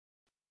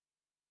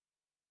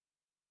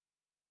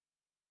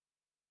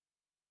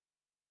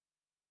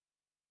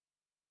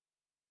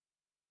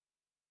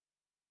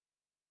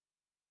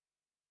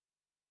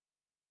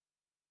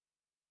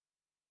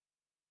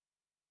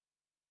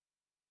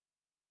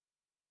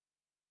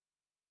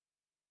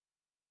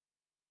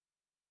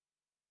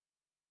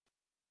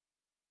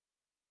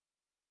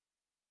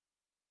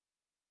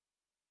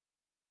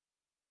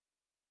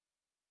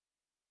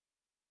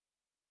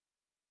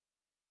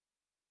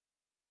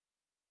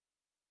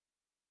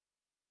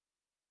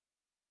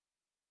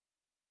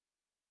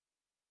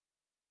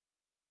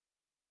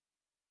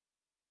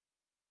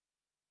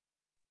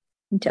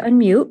need to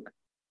unmute,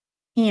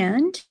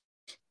 and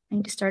I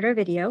need to start our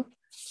video.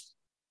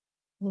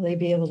 Will they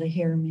be able to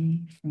hear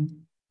me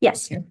from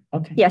Yes. here?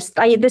 Okay. Yes.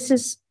 This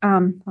is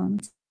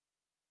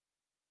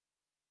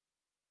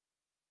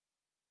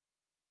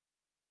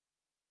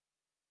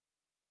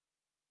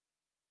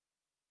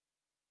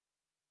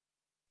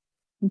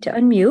need to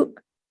unmute,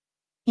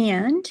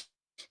 and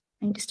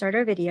I need to start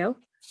our video.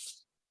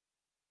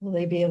 Will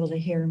they be able to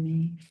hear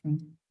me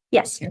from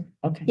Yes. here?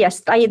 Okay.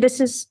 Yes. This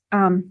is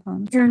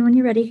Karen, when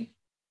you're ready.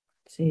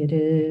 See, it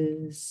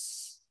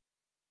is.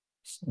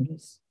 What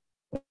is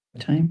what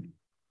time?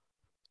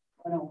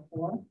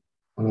 1:04.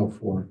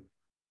 1:04.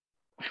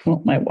 I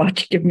want my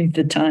watch to give me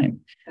the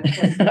time.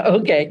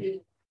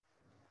 Okay.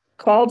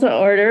 Call to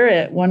order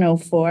at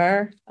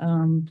 1:04.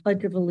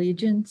 Pledge of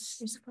Allegiance.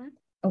 Here's the flag.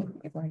 Oh,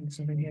 my flag's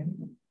over here.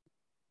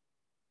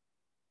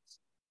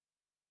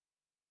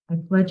 I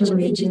pledge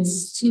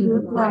allegiance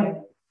to the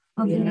flag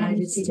of the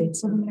United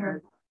States of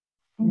America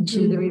and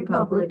to the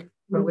republic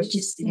for which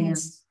it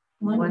stands,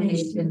 one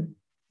nation,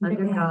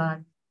 under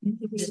God,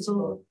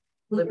 indivisible,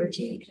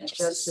 liberty and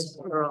justice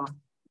for all.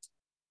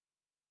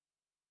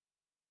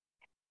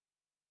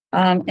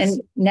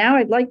 And now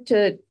I'd like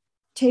to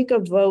take a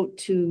vote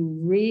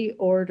to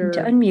reorder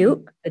to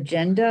unmute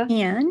agenda,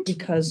 and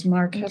because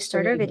Mark has to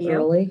start our video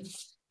early.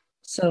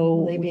 So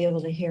will they be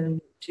able to hear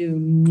me? Do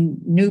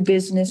new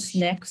business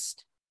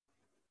next,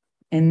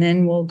 and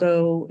then we'll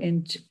go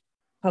into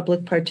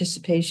public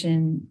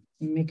participation.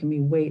 You're making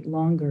me wait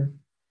longer,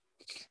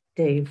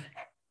 Dave.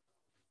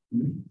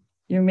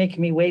 You're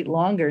making me wait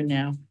longer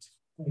now.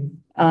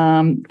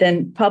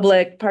 Then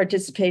public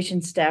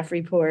participation, staff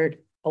report,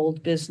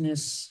 old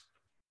business,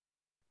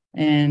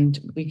 and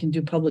we can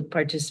do public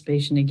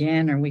participation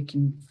again, or we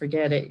can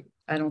forget it.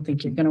 I don't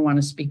think you're going to want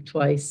to speak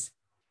twice.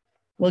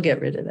 We'll get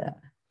rid of that.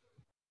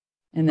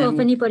 And then, well, if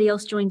anybody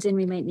else joins in,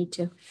 we might need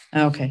to.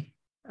 Okay.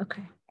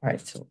 Okay. All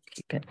right, so we'll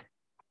keep it.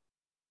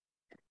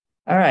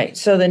 All right,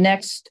 so the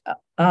next,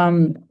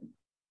 can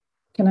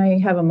I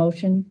have a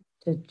motion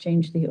to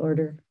change the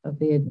order of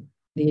the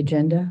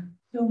agenda?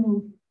 So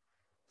moved.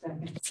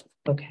 Second.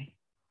 Okay.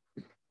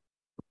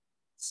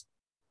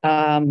 We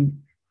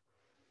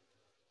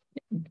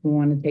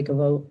want to take a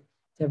vote.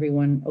 Is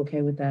everyone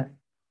okay with that?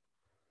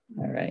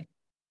 All right.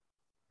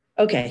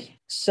 Okay,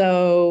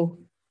 so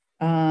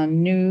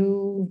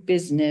new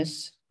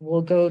business,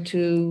 we'll go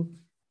to,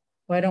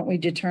 why don't we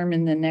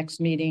determine the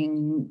next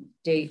meeting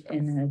date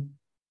and the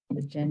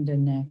agenda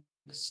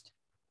next?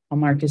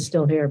 Mark is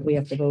still here if we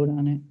have to vote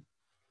on it.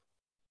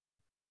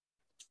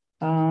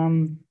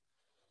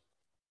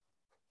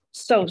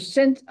 So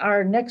since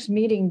our next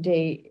meeting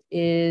date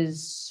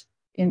is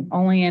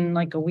only in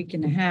like a week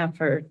and a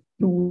half or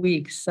 2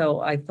 weeks,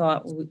 so I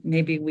thought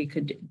maybe we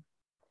could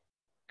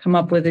come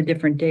up with a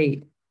different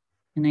date.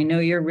 And I know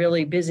you're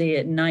really busy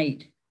at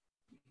night,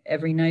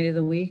 every night of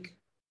the week.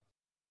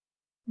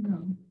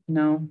 No,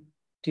 No?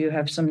 Do you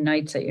have some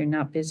nights that you're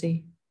not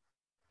busy?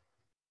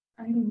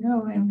 I don't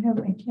know. I don't have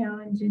my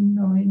calendar.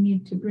 No, I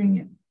need to bring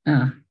it.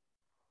 Ah.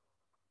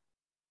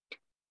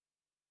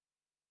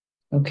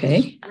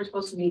 Okay. We're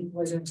supposed to meet,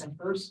 was it the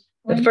first?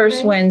 The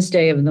first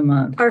Wednesday of the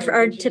month.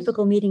 Our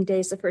typical meeting day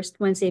is the first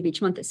Wednesday of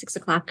each month at 6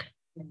 o'clock.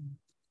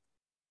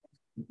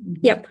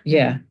 Yep.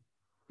 Yeah.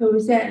 So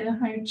is that a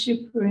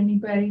hardship for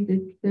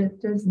anybody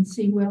that doesn't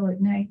see well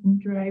at night and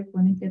drive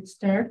when it gets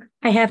dark?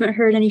 I haven't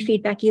heard any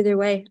feedback either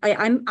way.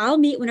 I'll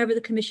meet whenever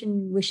the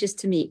commission wishes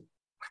to meet.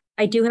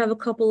 I do have a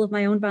couple of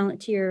my own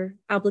volunteer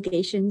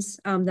obligations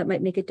that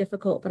might make it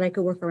difficult, but I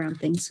could work around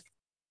things.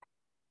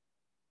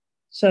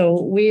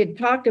 So we had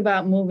talked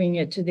about moving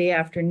it to the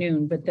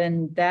afternoon, but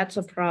then that's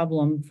a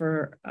problem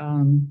for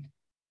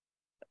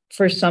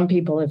some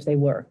people if they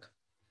work.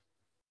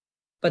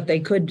 But they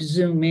could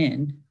Zoom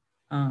in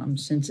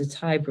since it's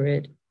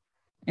hybrid,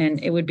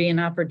 and it would be an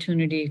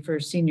opportunity for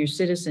senior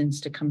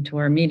citizens to come to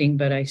our meeting,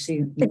 but I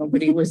see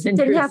nobody was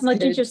interested. Didn't have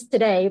much interest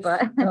today,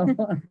 but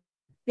Oh.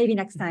 maybe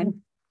next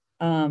time.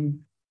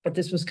 But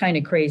this was kind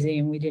of crazy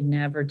and we didn't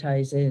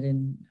advertise it,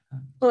 and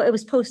Well, it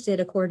was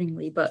posted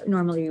accordingly, but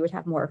normally we would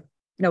have more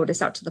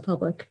notice out to the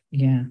public.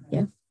 yeah.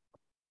 Yeah.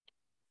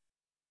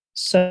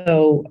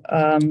 So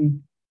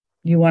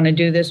you want to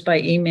do this by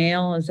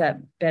email? Is that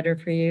better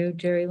for you,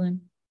 Jerry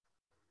Lynn?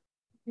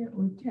 Yeah,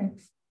 or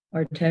text.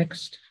 Or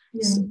text?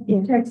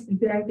 Yeah, text.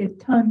 I get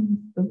tons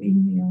of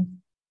emails.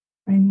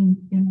 I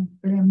mean,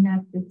 but I'm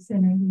not the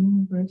center of the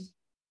universe.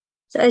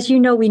 So as you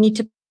know, we need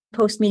to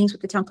post meetings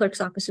with the town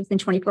clerk's office within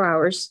 24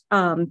 hours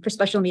for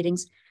special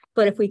meetings.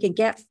 But if we could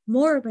get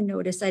more of a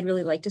notice, I'd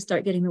really like to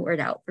start getting the word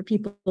out for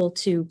people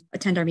to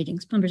attend our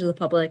meetings, members of the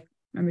public,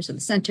 members of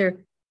the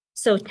center.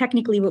 So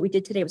technically what we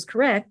did today was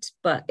correct,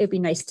 but it'd be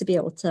nice to be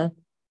able to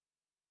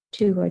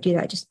do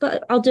that.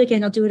 But I'll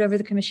do whatever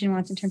the commission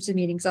wants in terms of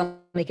meetings. I'll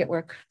make it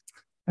work.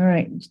 All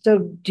right. So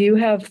do you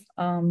have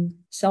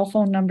cell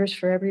phone numbers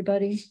for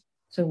everybody?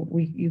 So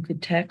you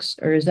could text,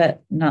 or is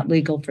that not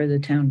legal for the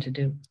town to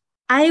do?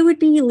 I would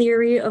be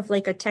leery of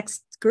like a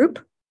text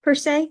group per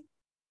se,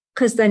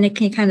 because then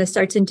it kind of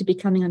starts into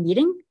becoming a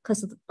meeting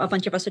because a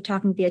bunch of us are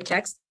talking via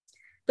text.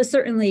 but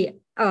certainly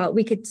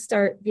we could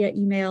start via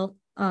email.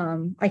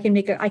 I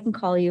can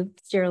call you,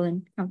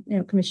 Geraldine,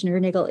 Commissioner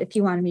Nagel, if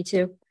you wanted me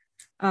to,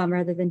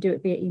 rather than do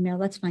it via email.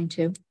 That's fine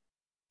too.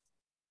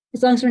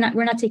 As long as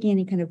we're not taking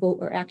any kind of vote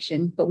or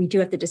action, but we do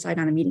have to decide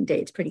on a meeting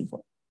date. It's pretty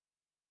important.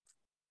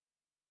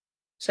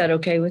 Is that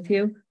okay with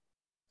you?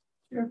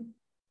 Sure.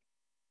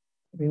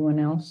 Everyone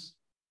else?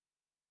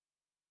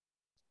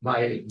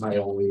 My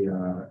only,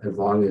 as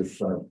long as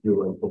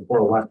do it before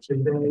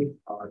election day,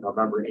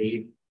 November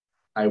 8th,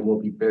 I will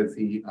be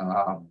busy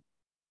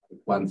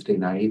Wednesday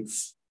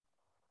nights.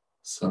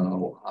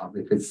 So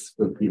if it's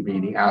with the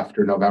meeting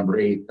after November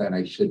 8th, then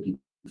I should be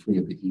free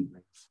of the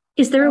evenings.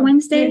 Is there a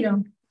Wednesday?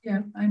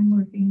 Yeah, I'm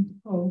working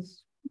the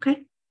polls.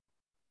 Okay.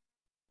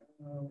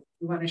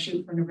 You want to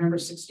shoot for November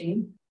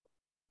 16th?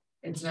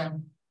 It's a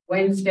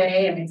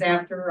Wednesday and it's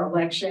after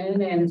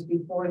election and it's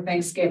before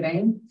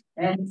Thanksgiving.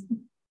 And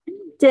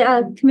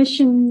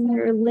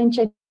Commissioner Lynch,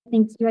 I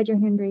think you had your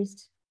hand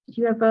raised. Did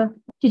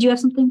you have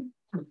something?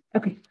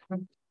 Okay.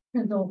 I'll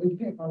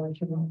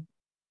let you know.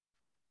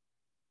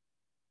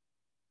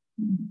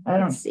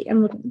 Let's see.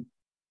 I'm looking.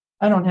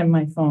 I don't have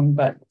my phone,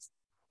 but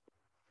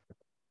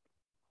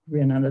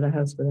ran out of the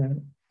house without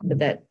it. But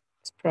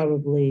that's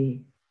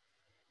probably.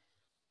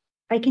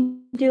 I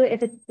can do it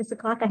if it's 6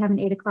 o'clock. I have an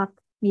 8 o'clock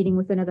meeting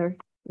with another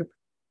group.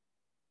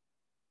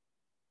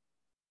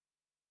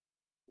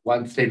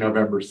 Wednesday,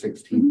 November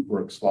 16th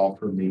works well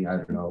for me. I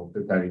don't know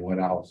if anyone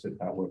else, if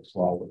that works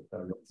well with the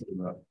rest of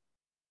the.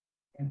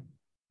 Yeah.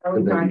 Are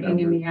we talking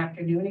in the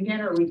afternoon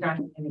again, or are we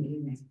talking in the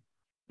evening?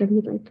 If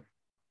you'd like.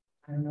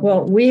 I don't know.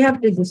 Well, we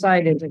have to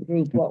decide as a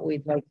group what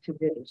we'd like to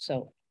do.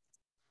 So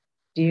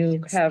do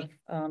you have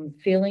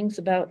feelings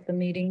about the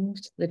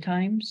meetings, the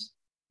times?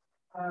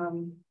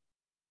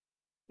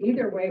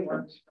 Either way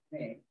works for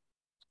me.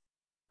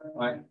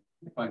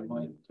 If I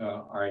might,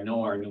 I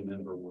know our new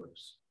member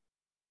works.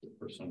 The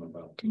person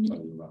about to tell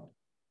you about.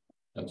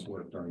 That's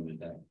work during the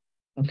day.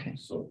 Okay.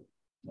 So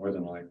more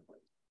than likely,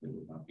 they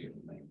would not be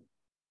able to make it.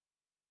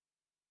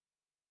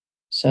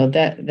 So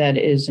that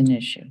is an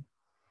issue.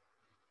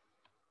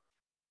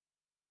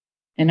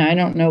 And I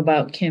don't know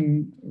about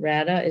Kim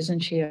Rada,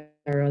 isn't she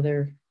our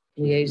other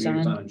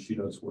liaison? She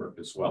does work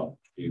as well.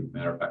 She,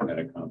 matter of fact, had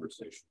a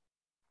conversation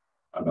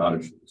about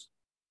it.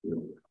 She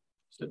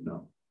said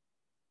no.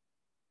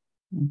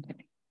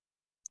 Okay.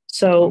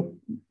 So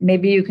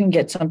maybe you can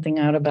get something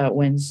out about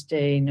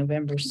Wednesday,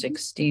 November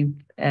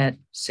 16th at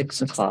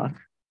 6 o'clock.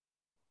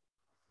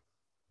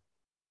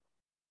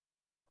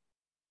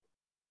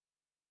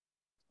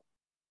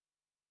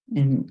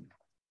 And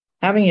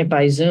having it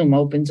by Zoom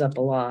opens up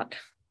a lot.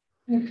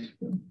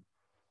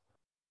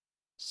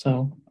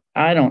 So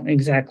I don't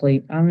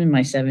exactly, I'm in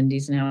my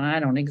 70s now. I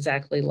don't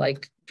exactly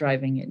like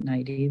driving at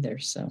night either.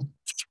 So,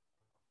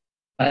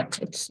 but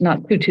it's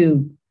not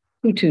too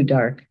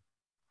dark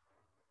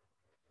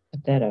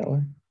at that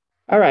hour.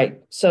 All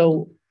right.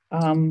 So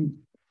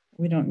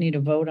we don't need a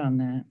vote on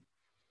that.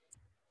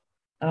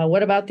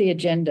 What about the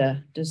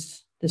agenda?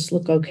 Does this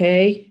look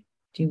okay?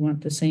 Do you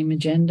want the same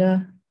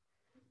agenda?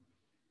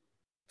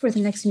 For the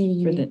next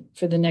meeting.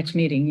 For the next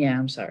meeting. Yeah,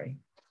 I'm sorry.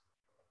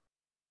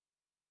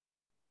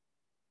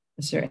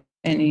 Is there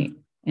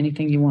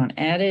anything you want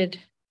added?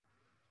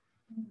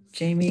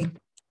 Jamie?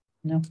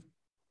 No?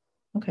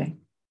 Okay.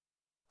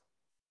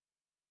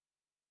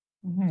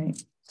 All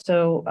right.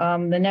 So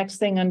the next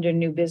thing under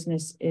new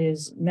business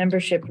is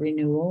membership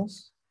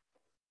renewals.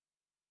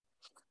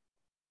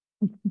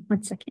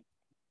 1 second.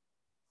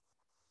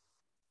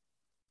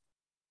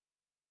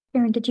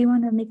 Karen, did you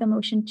want to make a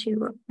motion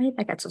to, why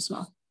that got so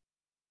small?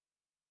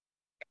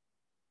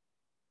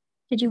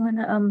 Did you want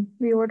to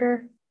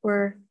reorder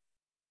or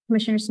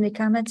commissioners to make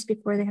comments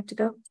before they have to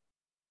go?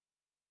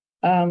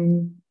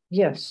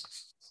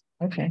 Yes.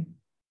 Okay.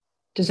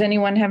 Does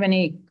anyone have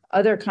any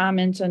other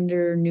comments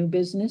under new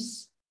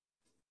business?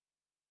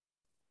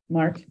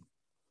 Mark?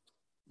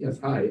 Yes,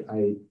 hi.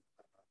 I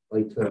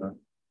like to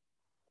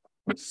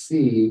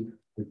see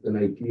with an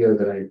idea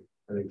that I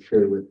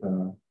shared with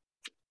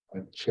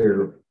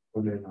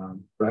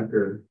Chairwoman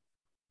Brecker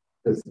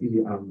to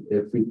see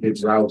if we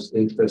could rouse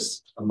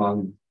interest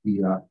among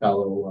the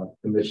fellow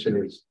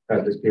commissioners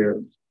present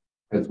here,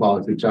 as well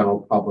as the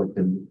general public,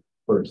 and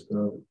of course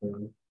the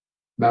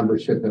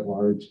membership at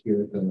large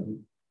here at the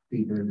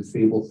Senior and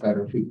Disabled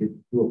Center. If we could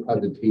do a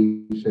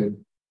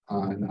presentation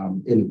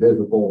on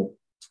invisible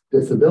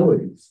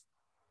disabilities.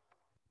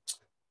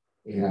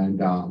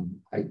 And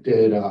I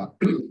did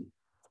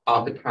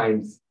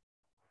oftentimes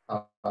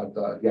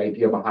the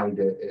idea behind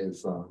it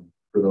is for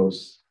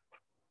those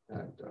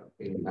that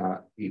may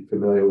not be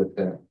familiar with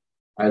it.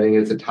 I think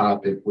it's a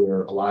topic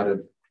where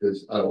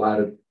there's a lot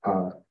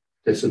of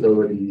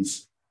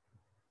disabilities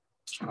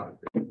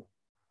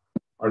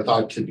are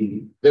thought to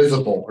be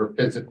visible or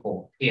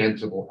physical,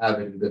 tangible,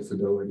 having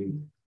disability.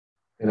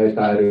 And I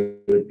thought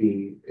it would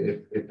be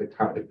if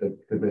the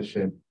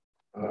commission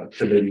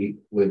committee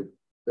would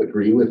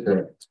agree with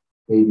it,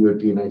 maybe it would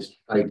be a nice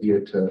idea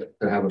to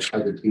have a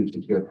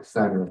presentation here at the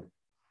center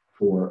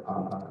for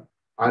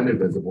on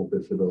invisible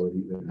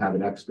disabilities and have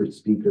an expert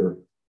speaker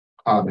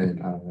come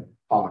and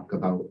talk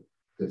about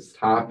this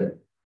topic,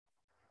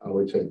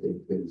 which I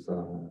think is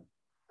not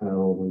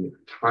only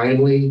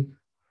timely,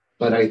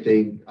 but I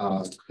think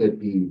could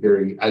be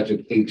very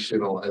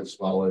educational as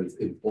well as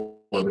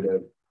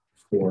informative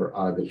for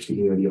the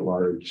community at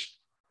large.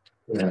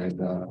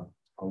 And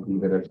I'll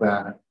leave it at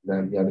that.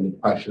 Then if you have any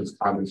questions,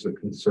 comments, or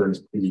concerns,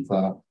 please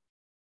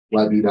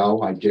let me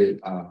know. I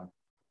did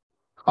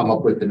come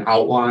up with an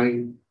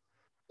outline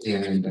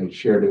and I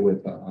shared it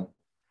with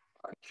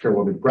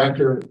Chairwoman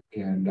Brecker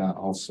and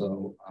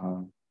also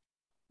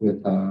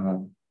with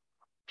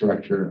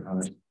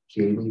Director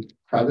Jamie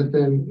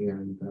Trevathan,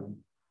 and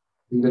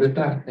leave it at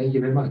that. Thank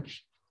you very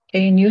much.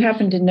 Okay, and you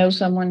happen to know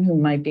someone who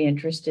might be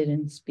interested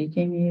in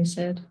speaking, you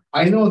said?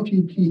 I know a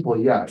few people,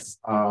 yes.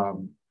 I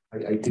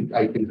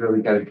could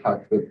really get in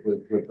touch with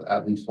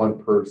at least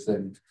one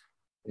person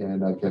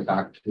and get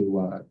back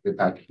to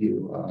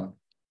you,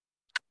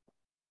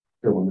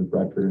 Chairwoman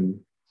Brecker, and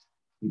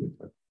you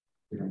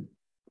know,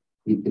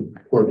 we can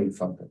coordinate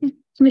something.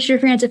 Commissioner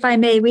France, if I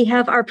may, we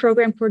have our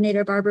program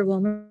coordinator, Barbara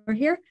Wilmer,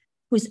 here,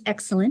 who's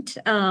excellent,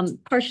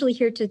 partially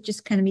here to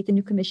just kind of meet the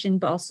new commission,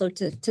 but also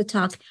to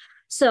talk.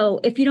 So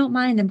if you don't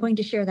mind, I'm going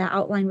to share that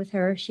outline with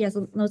her. She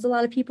knows a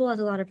lot of people, has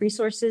a lot of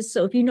resources.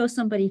 So if you know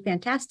somebody,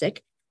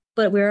 fantastic,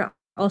 but we're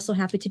also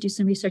happy to do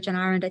some research on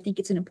our end. I think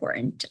it's an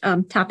important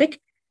topic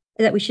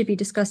that we should be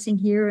discussing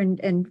here.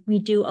 And we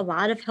do a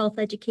lot of health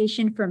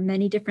education for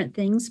many different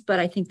things, but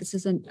I think this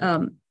is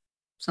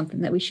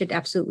something that we should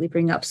absolutely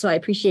bring up. So I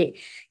appreciate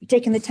you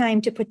taking the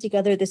time to put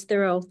together this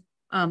thorough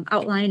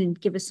outline and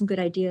give us some good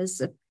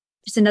ideas.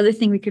 Just another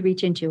thing we could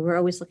reach into. We're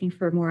always looking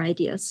for more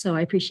ideas. So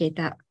I appreciate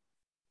that.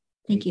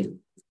 Thank you.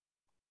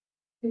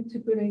 It's a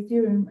good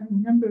idea. A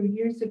number of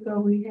years ago,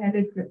 we had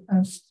it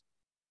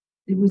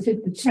was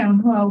at the town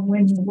hall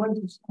when it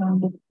was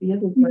the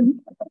other one,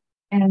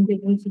 and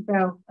it was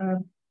about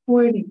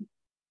hoarding.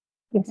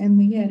 Yes. And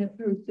we had a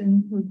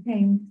person who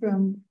came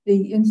from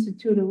the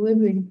Institute of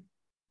Living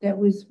that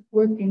was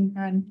working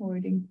on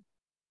hoarding.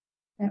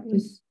 That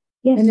was,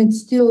 yes. And it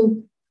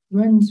still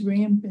runs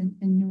rampant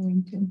in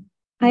Newington.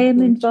 I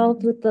am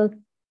involved with the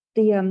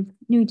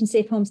Newington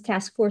Safe Homes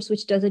Task Force,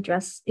 which does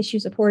address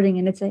issues of hoarding,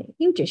 and it's a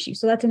huge issue.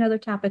 So that's another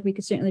topic we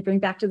could certainly bring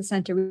back to the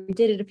center. We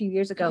did it a few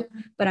years ago,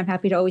 but I'm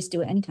happy to always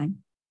do it anytime.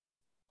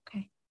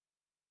 Okay.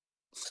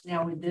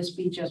 Now, would this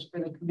be just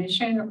for the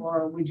commission,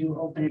 or would you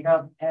open it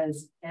up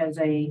as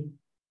a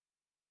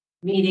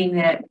meeting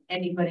that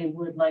anybody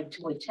would like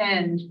to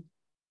attend?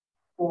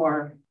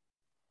 Or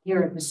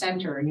here at the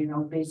center, you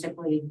know,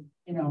 basically,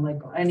 you know, like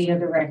any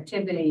other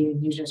activity,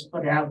 you just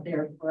put it out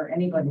there for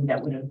anybody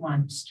that would have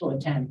wants to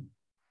attend.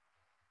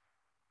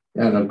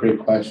 Yeah, no, great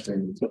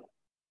question. For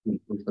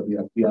anybody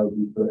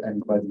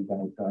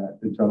that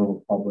the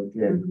general public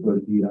and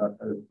for the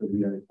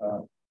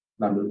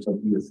members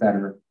of the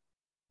center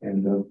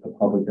and the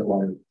public at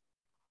large.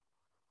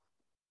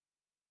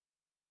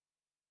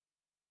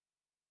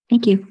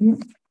 Thank you.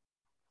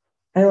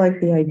 I like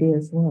the idea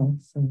as well.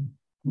 So.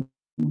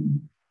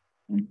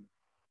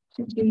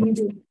 Should be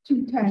either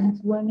 2 times,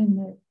 one in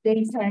the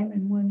daytime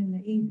and one in the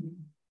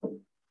evening.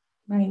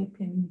 My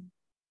opinion.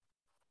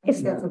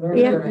 Yes, that's a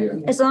very good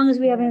idea. As long as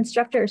we have an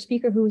instructor or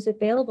speaker who is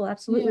available,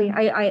 absolutely.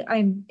 Yeah.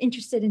 I'm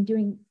interested in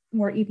doing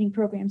more evening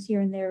programs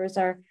here and there as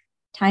our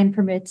time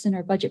permits and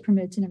our budget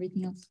permits and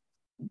everything else.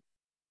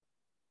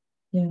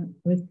 Yeah,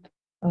 with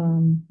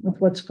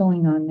what's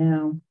going on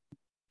now,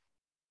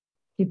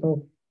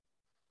 people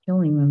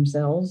killing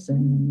themselves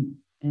and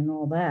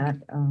all that,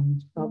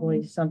 it's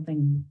probably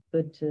something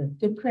good to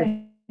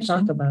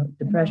talk about.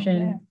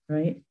 Depression,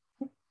 right?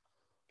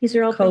 These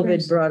are all COVID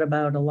programs. Brought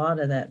about a lot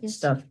of that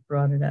stuff,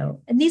 brought it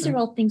out. And these are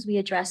all things we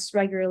address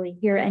regularly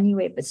here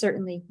anyway, but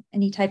certainly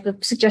any type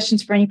of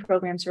suggestions for any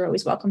programs are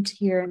always welcome to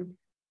hear. And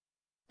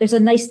there's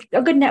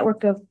a good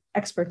network of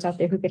experts out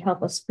there who could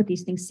help us put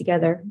these things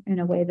together in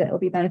a way that will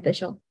be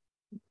beneficial.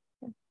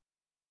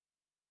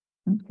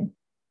 Okay,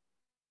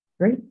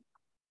 great.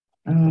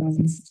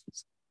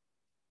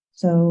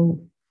 So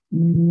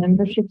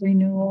membership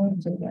renewal.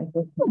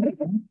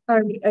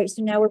 All right,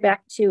 so now we're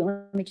back to,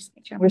 let me just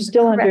make sure. We're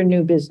still under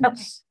new business.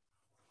 Okay.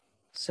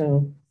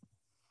 So.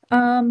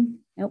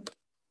 Nope.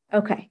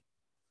 Okay.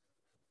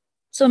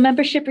 So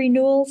membership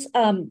renewals,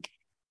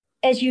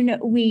 as you know,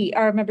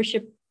 our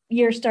membership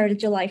year started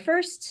July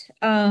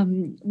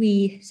 1st.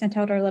 We sent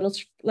out our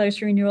letters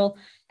for renewal.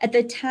 At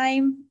the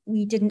time,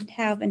 we didn't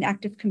have an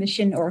active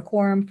commission or a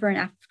quorum for an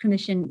active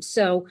commission.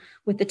 So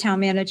with the town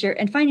manager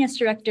and finance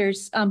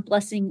director's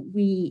blessing,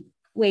 we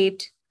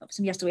waived,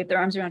 somebody has to wave their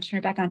arms around to turn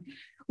it back on.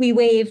 We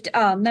waived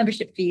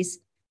membership fees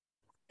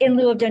in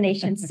lieu of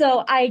donations.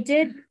 So I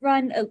did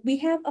run, we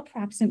have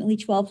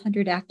approximately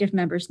 1,200 active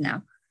members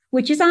now,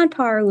 which is on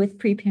par with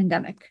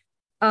pre-pandemic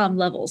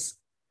levels,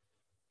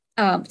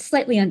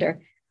 slightly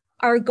under.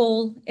 Our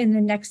goal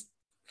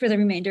for the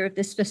remainder of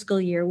this fiscal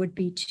year would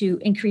be to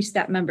increase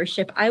that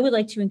membership. I would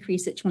like to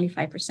increase it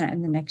 25%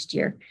 in the next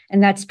year.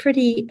 And that's the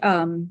pretty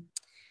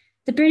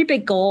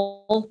big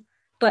goal,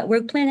 but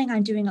we're planning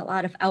on doing a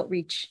lot of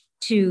outreach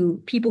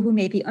to people who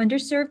may be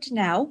underserved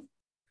now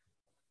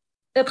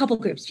a couple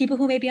groups, people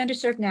who may be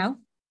underserved now,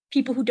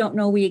 people who don't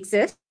know we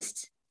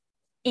exist,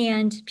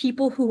 and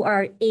people who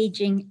are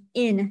aging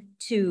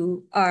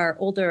into our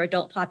older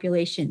adult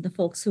population, the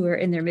folks who are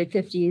in their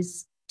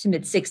mid-50s to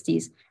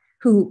mid-60s,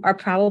 who are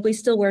probably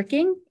still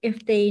working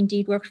if they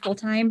indeed work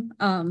full-time,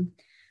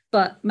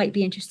 but might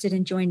be interested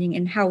in joining.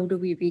 And how do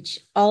we reach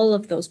all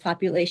of those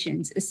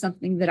populations is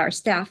something that our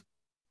staff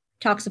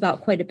talks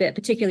about quite a bit.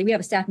 Particularly, we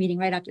have a staff meeting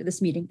right after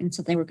this meeting, and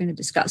something we're going to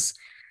discuss.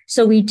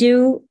 So we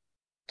do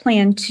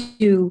plan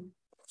to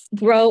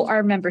grow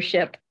our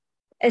membership.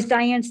 As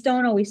Diane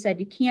Stone always said,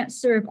 you can't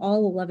serve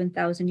all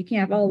 11,000. You can't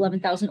have all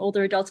 11,000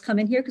 older adults come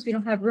in here because we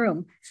don't have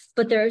room.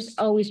 But there's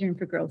always room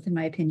for growth, in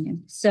my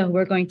opinion. So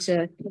we're going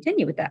to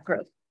continue with that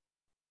growth.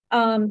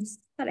 Thought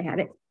I had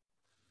it.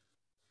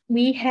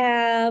 We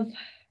have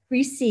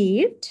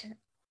received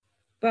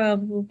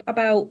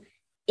about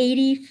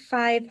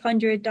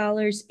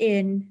 $8,500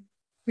 in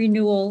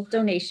renewal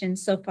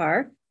donations so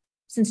far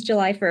since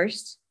July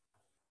 1st.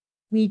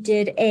 We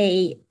did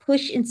a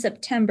push in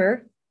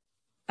September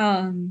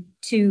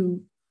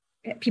to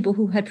people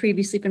who had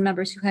previously been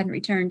members who hadn't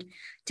returned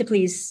to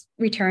please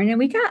return. And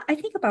we got, I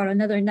think, about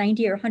another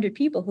 90 or 100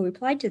 people who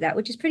replied to that,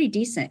 which is pretty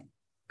decent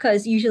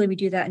because usually we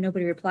do that and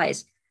nobody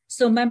replies.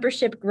 So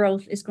membership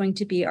growth is going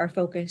to be our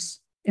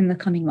focus in the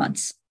coming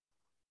months.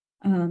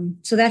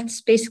 So that's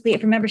basically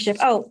it for membership.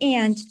 Oh,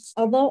 and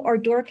although our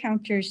door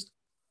counters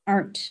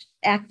aren't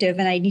active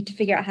and I need to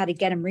figure out how to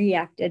get them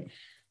reacted,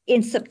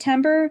 in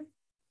September,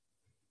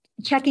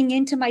 checking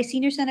into my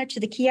senior center to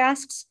the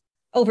kiosks,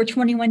 over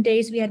 21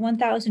 days, we had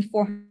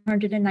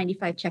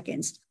 1,495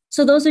 check-ins.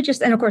 So those are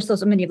just, and of course,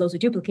 many of those are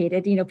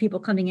duplicated, you know, people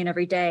coming in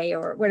every day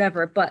or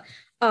whatever. But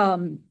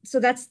so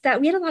that's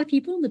that. We had a lot of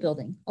people in the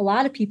building, a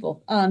lot of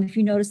people. If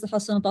you notice the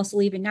hustle and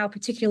bustle, even now,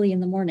 particularly in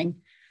the morning.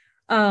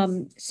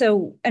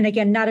 So, and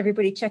again, not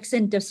everybody checks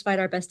in despite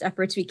our best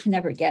efforts. We can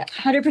never get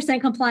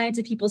 100% compliance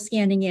of people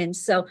scanning in.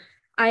 So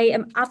I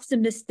am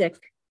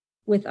optimistic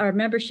with our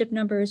membership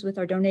numbers, with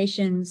our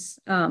donations,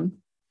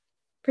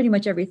 pretty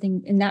much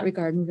everything in that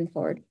regard moving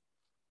forward.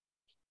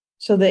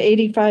 So the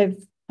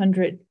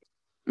 8,500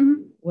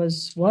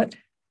 was what?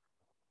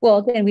 Well,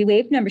 again, we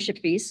waived membership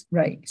fees.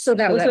 Right. So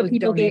that was what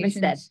people gave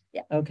instead.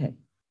 Yeah. Okay.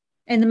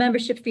 And the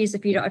membership fees,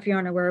 if you're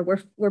unaware,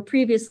 were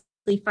previously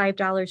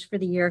 $5 for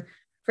the year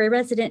for a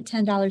resident,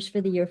 $10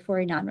 for the year for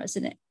a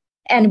non-resident.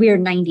 And we are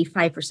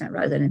 95%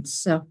 residents.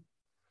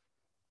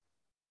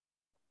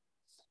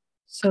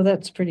 So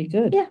that's pretty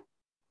good. Yeah,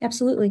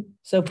 absolutely.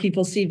 So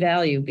people see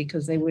value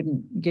because they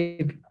wouldn't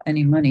give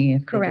any money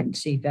if they didn't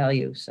see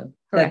value. So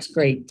that's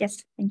great.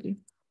 Yes, thank you.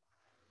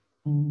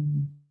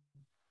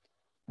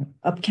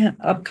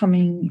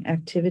 Upcoming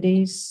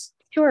activities.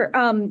 Sure.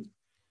 I'm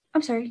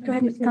sorry. Go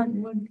ahead.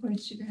 One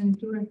question,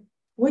 Andrea.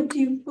 What do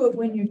you put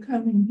when you're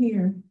coming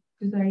here?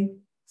 Because I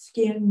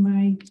scan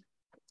my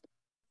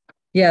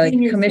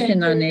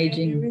Commission on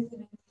Aging.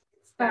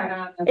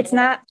 It's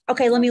not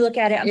okay. Let me look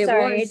at it. I'm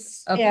sorry.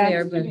 It's up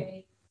there, but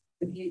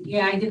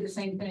yeah, I did the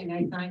same thing.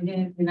 I signed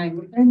in and I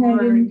looked and I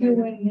didn't for do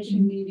the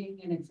commission meeting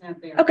and it's not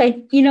there.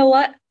 Okay, you know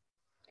what?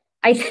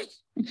 I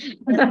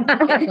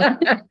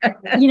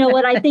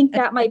think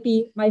that might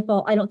be my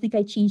fault. I don't think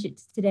I changed it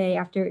today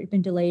after it's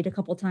been delayed a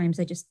couple of times.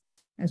 I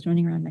was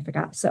running around and I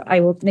forgot. So I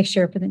will make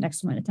sure for the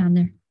next one it's on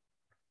there.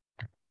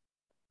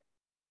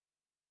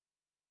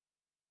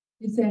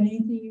 Is that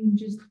anything you can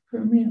just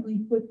permanently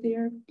put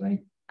there?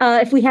 Like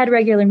if we had a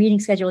regular meeting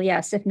schedule,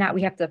 yes. If not,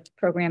 we have to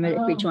program it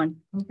for each one.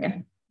 Okay.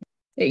 Yeah.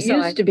 it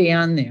used to be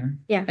on there.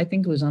 Yeah. I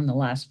think it was on the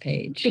last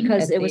page.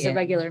 Because it was a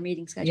regular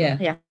meeting schedule.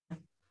 Yeah.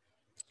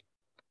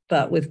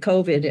 But with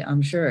COVID,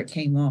 I'm sure it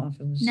came off.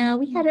 No,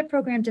 we had it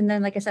programmed. And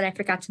then, like I said, I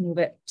forgot to move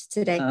it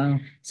today.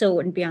 So it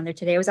wouldn't be on there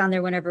today. It was on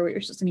there whenever we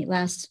were supposed to meet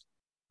last.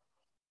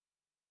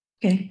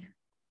 Okay.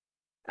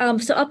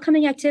 So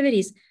upcoming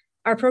activities.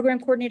 Our program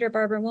coordinator,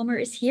 Barbara Wilmer,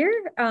 is here.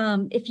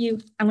 I'm going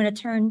to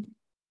turn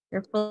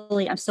here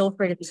fully. I'm so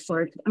afraid of this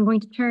cord. I'm going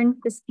to turn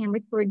this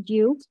camera toward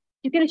you.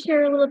 You're going to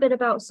share a little bit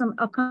about some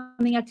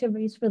upcoming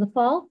activities for the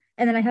fall.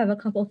 And then I have a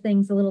couple of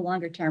things a little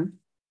longer term.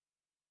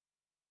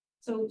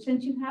 So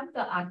since you have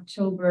the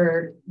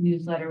October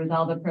newsletter with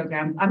all the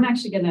programs, I'm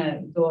actually going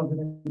to go over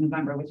the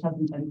November, which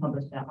hasn't been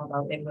published yet,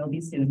 although it will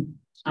be soon.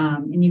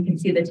 And you can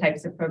see the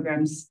types of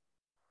programs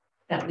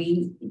that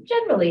we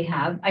generally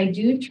have. I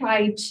do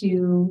try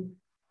to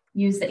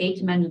use the 8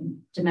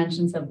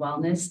 dimensions of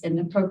wellness in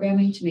the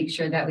programming to make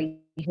sure that we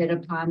hit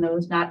upon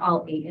those, not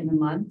all 8 in a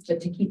month,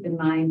 but to keep in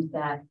mind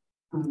that,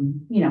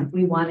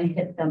 we want to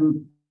hit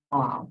them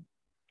all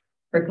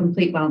for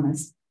complete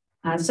wellness.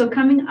 So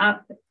coming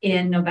up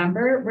in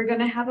November, we're going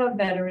to have a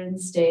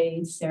Veterans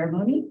Day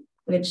ceremony,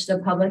 which the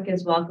public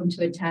is welcome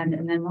to attend.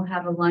 And then we'll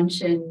have a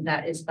luncheon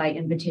that is by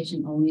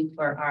invitation only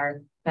for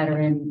our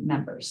veteran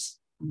members,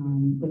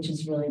 which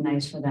is really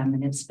nice for them.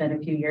 And it's been a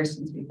few years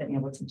since we've been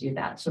able to do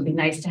that. So it'd be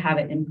nice to have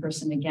it in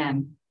person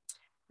again.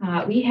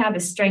 We have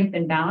a strength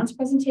and balance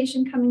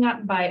presentation coming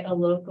up by a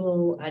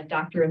local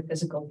doctor of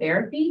physical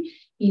therapy.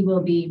 He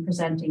will be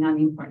presenting on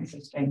the importance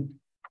of strength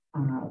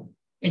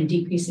in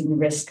decreasing the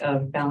risk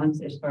of balance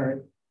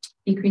or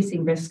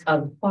decreasing risk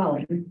of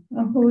falling.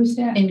 Oh, who is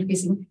that?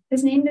 Increasing.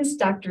 His name is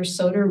Dr.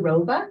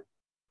 Soderova.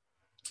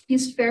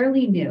 He's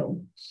fairly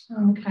new.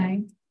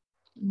 Okay.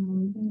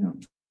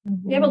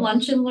 We have a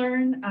lunch and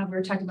learn.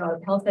 We're talking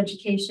about health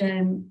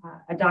education,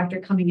 a doctor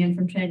coming in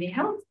from Trinity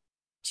Health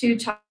to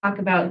talk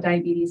about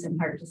diabetes and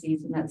heart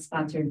disease, and that's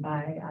sponsored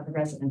by the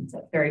residents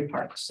at Ferry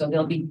Park. So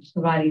they'll be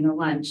providing a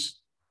lunch,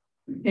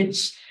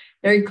 which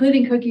they're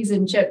including cookies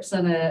and chips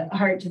on a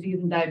heart disease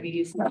and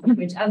diabetes,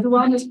 which as a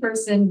wellness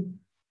person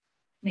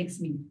makes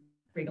me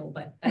wriggle,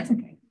 but that's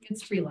okay.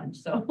 It's free lunch.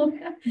 So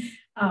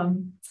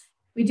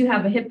we do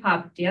have a hip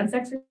hop dance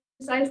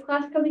exercise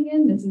class coming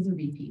in. This is a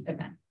repeat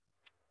event.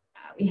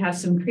 We have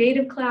some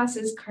creative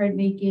classes, card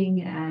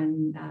making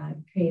and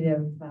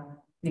creative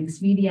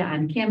mixed media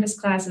on canvas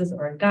classes,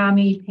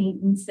 origami,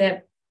 paint and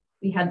sip.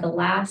 We had the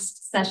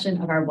last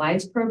session of our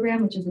WISE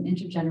program, which is an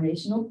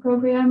intergenerational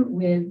program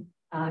with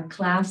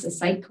a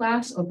site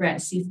class over at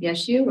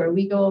CCSU, where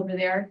we go over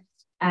there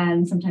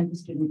and sometimes the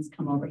students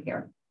come over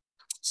here.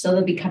 So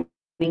they'll be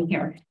coming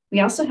here. We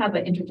also have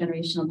an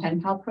intergenerational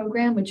pen pal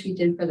program, which we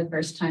did for the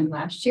first time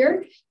last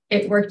year.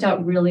 It worked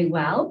out really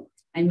well.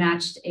 I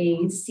matched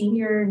a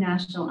senior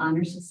National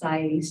Honor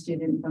Society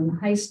student from the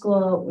high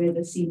school with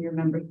a senior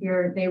member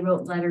here. They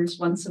wrote letters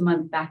once a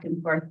month back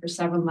and forth for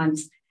several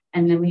months.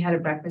 And then we had a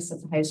breakfast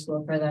at the high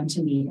school for them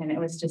to meet. And it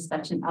was just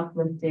such an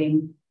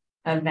uplifting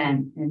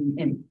event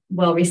and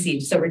well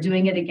received. So we're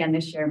doing it again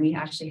this year. And we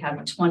actually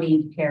have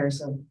 20 pairs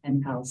of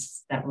pen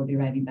pals that will be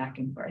writing back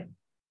and forth.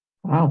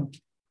 Wow.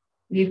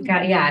 We've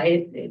got, yeah,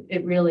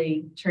 it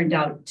really turned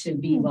out to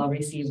be well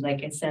received,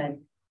 like I said.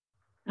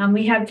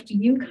 We have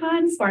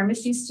UConn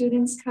pharmacy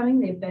students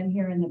coming. They've been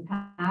here in the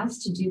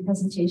past to do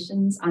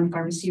presentations on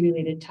pharmacy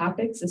related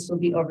topics. This will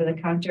be over the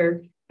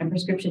counter and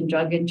prescription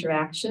drug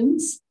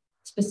interactions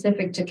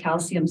specific to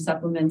calcium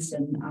supplements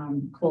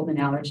and cold and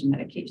allergy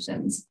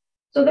medications.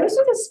 So those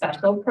are the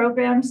special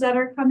programs that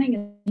are coming.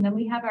 And then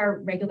we have our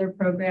regular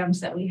programs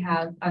that we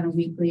have on a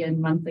weekly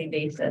and monthly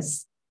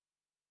basis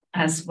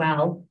as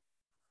well.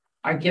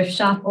 Our gift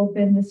shop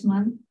opened this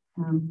month.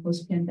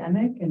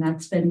 Post-pandemic, and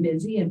that's been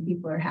busy, and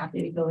people are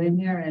happy to go in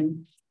there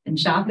and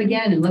shop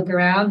again and look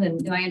around.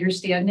 And my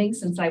understanding,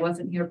 since I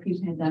wasn't here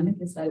pre-pandemic,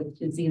 is that it's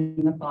busy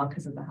in the fall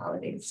because of the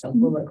holidays. So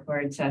we'll look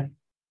forward to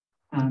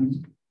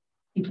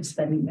people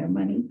spending their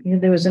money. Yeah,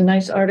 there was a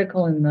nice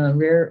article in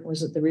the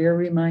was it the Rear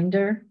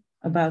Reminder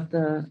about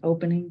the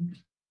opening?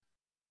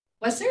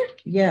 Was there?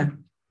 Yeah.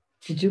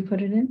 Did you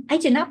put it in? I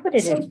did not put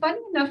it in. So funny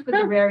enough with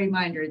the Rare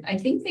Reminder, I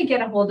think they get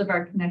a hold of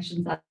our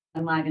connections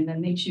online and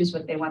then they choose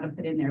what they want to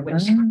put in there,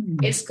 which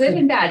it's good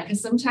and bad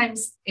because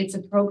sometimes it's a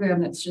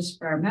program that's just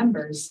for our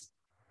members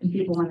and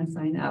people want to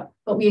sign up,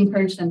 but we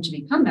encourage them to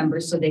become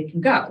members so they can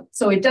go.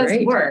 So it does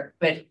work,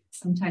 but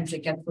sometimes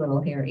it gets a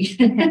little hairy.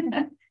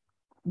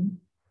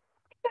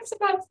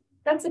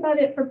 That's about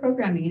it for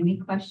programming. Any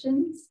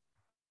questions?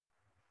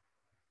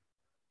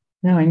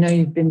 No, I know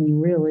you've been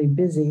really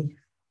busy.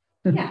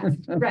 Yeah,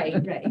 right.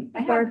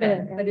 I have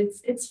been, but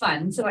it's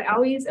fun. So I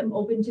always am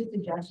open to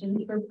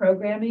suggestions for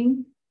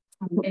programming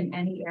in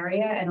any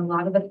area. And a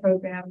lot of the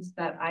programs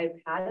that I've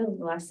had in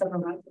the last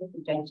several months are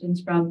suggestions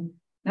from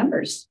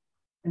members.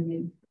 And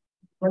it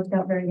worked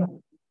out very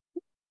well.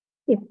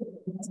 Yeah.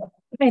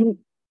 And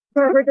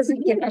Barbara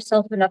doesn't give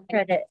herself enough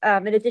credit.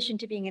 In addition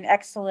to being an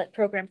excellent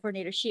program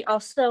coordinator, she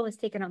also has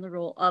taken on the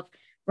role of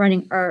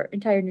running our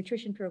entire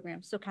nutrition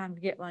program. So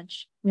Congregate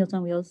Lunch, Meals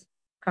on Wheels,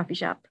 coffee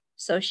shop.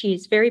 So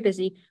she's very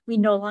busy. We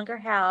no longer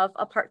have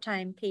a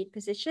part-time paid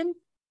position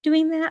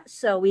doing that.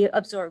 So we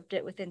absorbed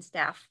it within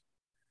staff.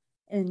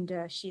 And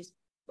she's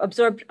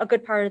absorbed a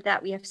good part of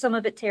that. We have some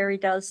of it Terry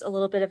does, a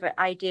little bit of it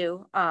I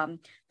do,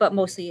 but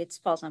mostly it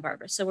falls on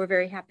Barbara. So we're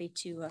very happy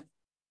to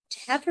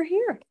have her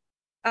here.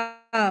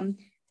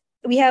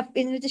 We have,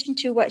 in addition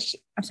to what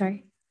I'm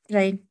sorry, did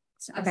I?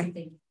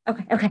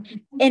 Okay.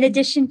 In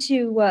addition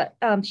to what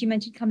she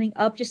mentioned coming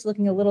up, just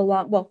looking a little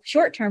long, well,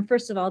 short term,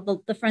 first of all,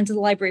 the Friends of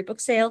the Library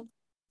book sale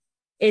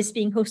is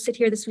being hosted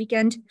here this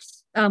weekend.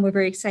 We're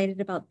very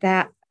excited about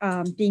that.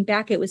 Being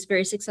back, it was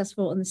very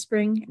successful in the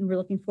spring, and we're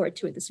looking forward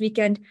to it this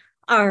weekend.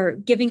 Our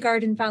Giving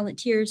Garden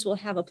volunteers will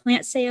have a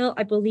plant sale,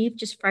 I believe,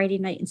 just Friday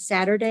night and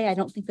Saturday. I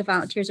don't think the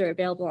volunteers are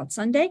available on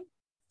Sunday.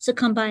 So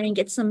come by and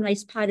get some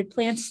nice potted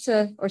plants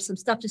or some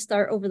stuff to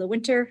start over the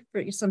winter,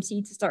 for some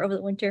seeds to start over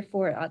the winter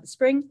for the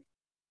spring.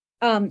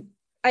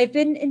 I've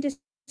been in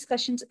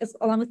discussions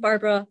along with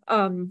Barbara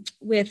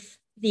with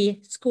the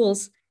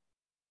schools,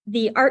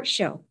 the art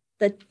show.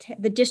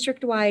 The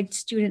district-wide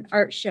student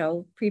art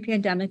show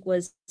pre-pandemic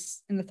was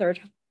in the third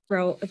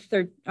floor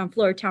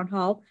of Town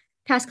Hall.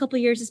 Past couple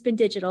of years, it's been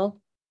digital.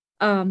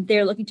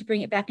 They're looking to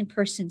bring it back in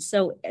person.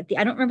 So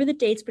I don't remember the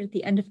dates, but at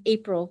the end of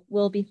April,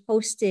 we'll be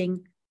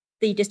hosting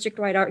the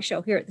district-wide art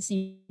show here at the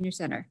Senior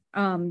Center.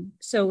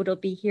 So it'll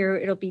be here.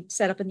 It'll be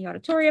set up in the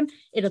auditorium.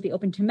 It'll be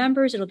open to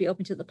members. It'll be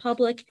open to the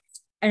public.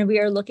 And we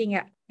are looking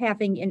at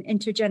having an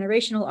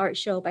intergenerational art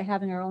show by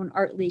having our own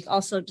art league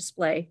also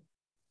display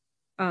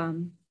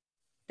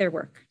their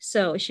work.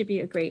 So it should be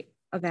a great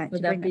event. Would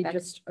to that bring be back.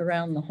 just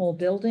around the whole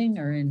building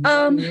or in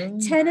one room, or-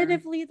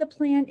 Tentatively, the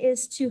plan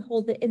is to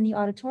hold it in the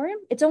auditorium.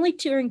 It's only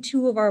during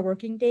 2 of our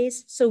working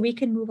days, so we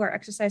can move our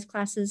exercise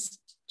classes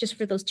just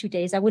for those 2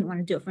 days. I wouldn't want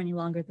to do it for any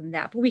longer than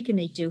that, but we can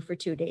make do for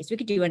 2 days. We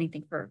could do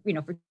anything for,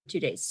 for 2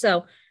 days.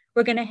 So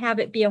we're going to have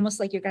it be almost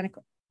like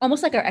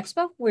almost like our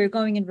expo, where you're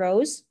going in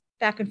rows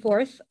back and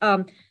forth.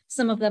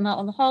 Some of them out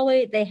on the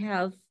hallway, they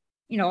have,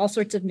 all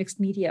sorts of mixed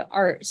media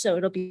art. So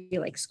it'll be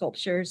like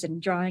sculptures and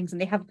drawings,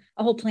 and they have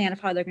a whole plan of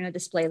how they're going to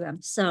display them.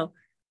 So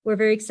we're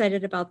very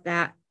excited about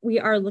that. We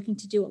are looking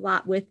to do a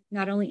lot with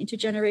not only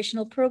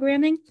intergenerational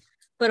programming,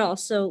 but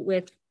also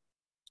with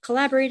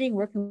collaborating,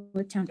 working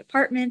with town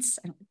departments.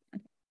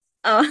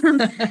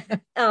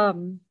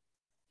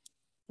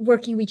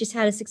 We just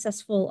had a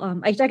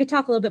successful, I could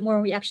talk a little bit more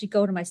when we actually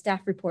go to my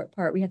staff report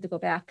part. We have to go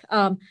back.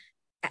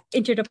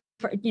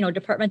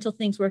 Departmental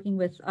things, working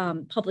with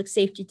public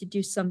safety to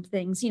do some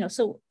things,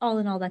 so all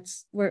in all,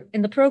 we're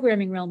in the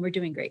programming realm, we're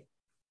doing great.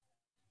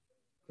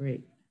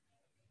 Great.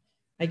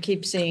 I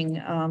keep seeing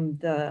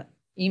the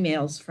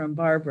emails from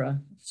Barbara,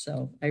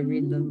 so I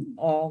read them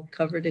all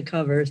cover to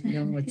cover,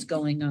 knowing what's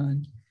going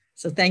on.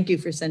 So thank you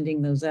for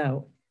sending those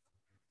out.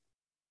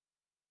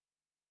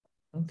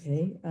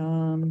 Okay,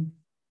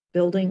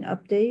 building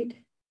update.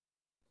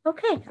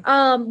 Okay,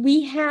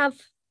 we have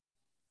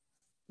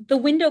the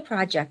window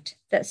project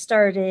that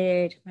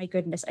started, my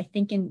goodness, I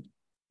think in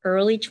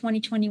early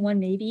 2021,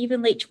 maybe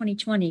even late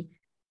 2020,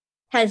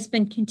 has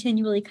been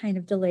continually kind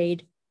of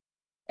delayed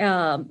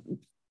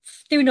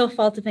through no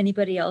fault of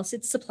anybody else.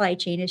 It's supply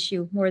chain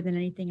issue more than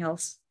anything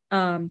else.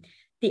 I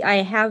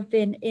have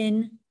been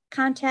in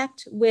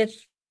contact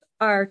with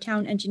our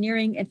town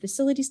engineering and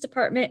facilities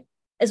department,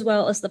 as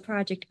well as the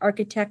project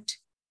architect,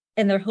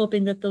 and they're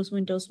hoping that those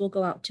windows will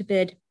go out to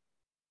bid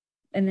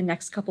in the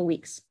next couple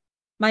weeks.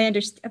 I'm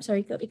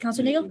sorry,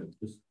 Councilor Nagel?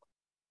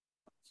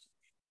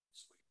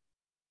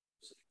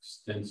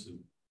 Extensive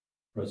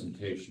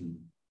presentation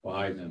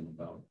by them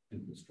about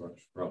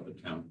infrastructure throughout the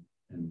town,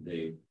 and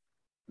they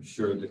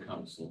assured the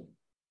council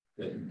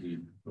that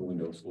indeed the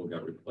windows will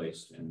get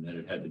replaced and that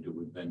it had to do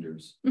with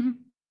vendors. Mm-hmm.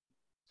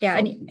 Yeah, so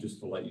and just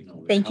to let you know,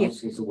 the thank you.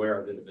 council's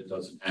aware of it if it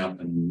doesn't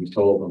happen. We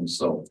told them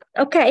so.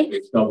 Okay.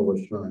 It's double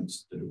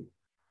assurance that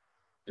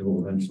it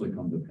will eventually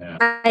come to pass.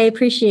 I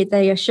appreciate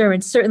the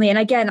assurance, certainly. And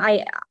again,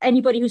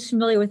 anybody who's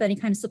familiar with any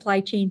kind of supply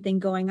chain thing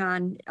going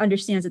on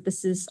understands that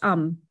this is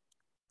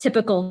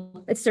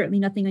typical. It's certainly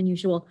nothing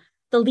unusual.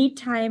 The lead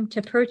time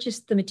to purchase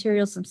the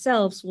materials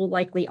themselves will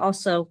likely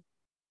also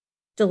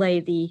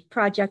delay the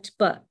project,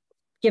 but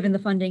given the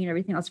funding and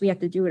everything else, we have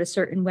to do it a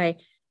certain way.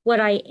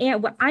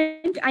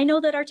 I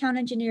know that our town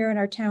engineer and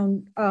our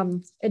town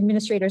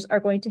administrators are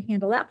going to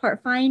handle that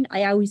part fine.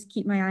 I always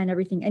keep my eye on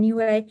everything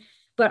anyway.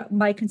 But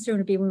my concern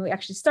would be when we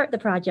actually start the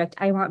project,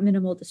 I want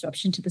minimal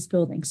disruption to this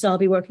building. So I'll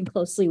be working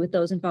closely with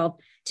those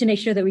involved to make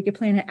sure that we could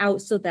plan it out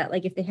so that,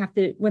 like, if they have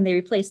to, when they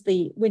replace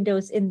the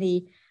windows in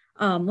the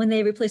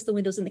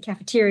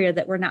cafeteria,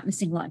 that we're not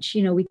missing lunch.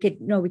 We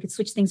could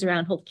switch things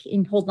around,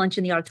 hold lunch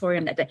in the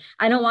auditorium that day.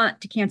 I don't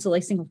want to cancel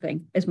a single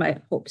thing is my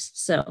hopes.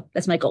 So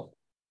that's my goal.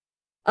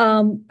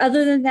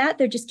 Other than that,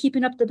 they're just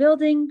keeping up the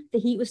building. The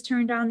heat was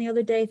turned on the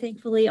other day,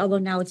 thankfully, although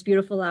now it's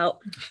beautiful out.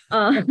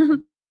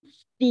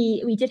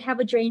 We did have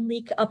a drain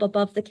leak up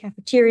above the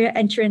cafeteria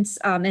entrance,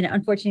 and it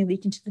unfortunately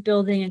leaked into the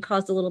building and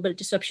caused a little bit of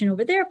disruption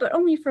over there, but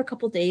only for a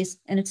couple days,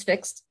 and it's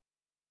fixed.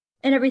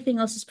 And everything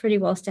else is pretty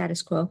well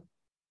status quo.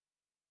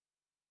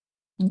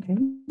 Okay.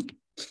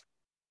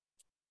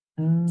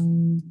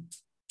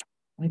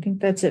 I think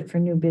that's it for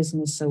new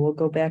business. So we'll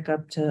go back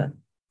up to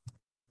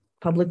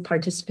public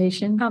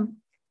participation. I'm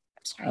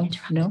sorry,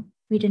 no,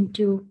 we didn't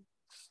do.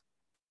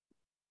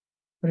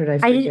 What did I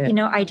forget?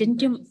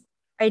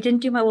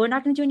 We're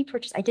not going to do any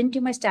purchase. I didn't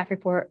do my staff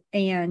report,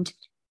 and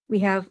we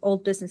have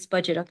old business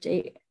budget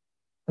update.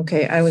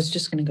 Okay, I was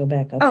just going to go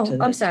back up to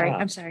the I'm sorry.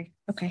 top. I'm sorry.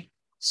 Okay.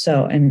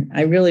 So, and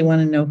I really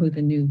want to know who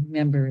the new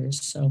member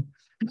is. So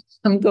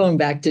I'm going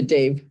back to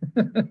Dave.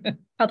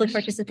 Public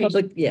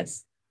participation.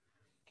 Yes.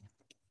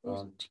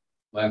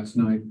 Last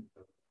night,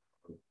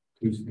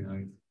 Tuesday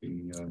night,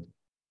 the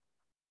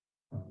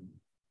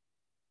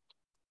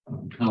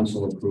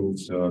council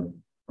approved from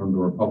the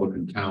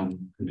Republican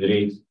Town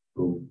Committee,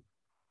 who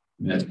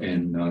met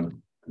and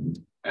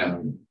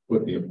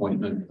with the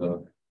appointment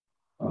of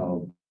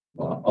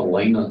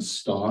Elena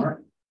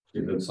Starr.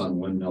 She lives on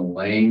Windmill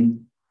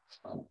Lane.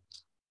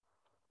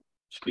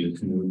 She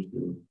is new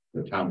to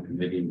the town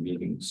committee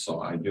meetings,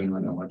 so I do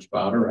not know much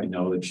about her. I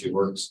know that she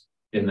works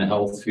in the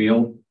health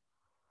field,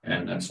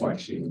 and that's why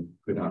she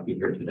could not be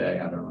here today.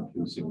 I don't know if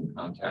she was even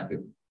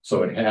contacted.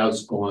 So it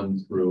has gone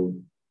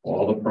through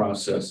all the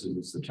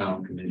processes, the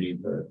town committee,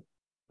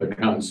 the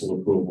council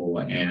approval,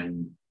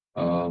 and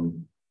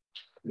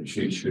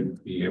she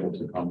should be able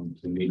to come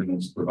to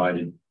meetings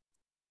provided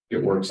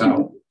it works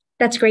out.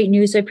 That's great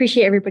news. I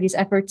appreciate everybody's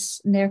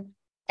efforts in there.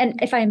 And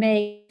if I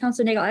may,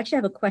 Councilor Nagel, I actually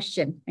have a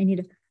question.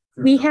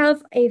 We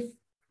have a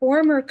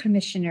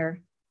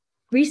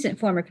recent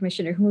former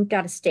commissioner who moved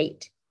out of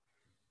state.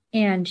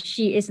 And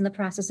she is in the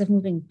process of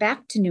moving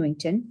back to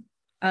Newington,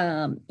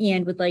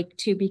 and would like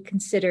to be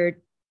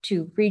considered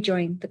to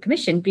rejoin the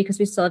commission because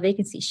we still have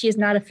vacancy. She is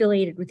not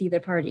affiliated with either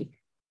party.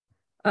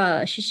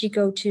 Should she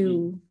go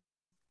to?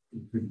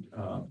 You could,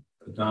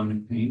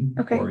 Dominic Payne,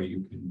 Okay. or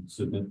you can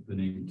submit the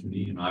name to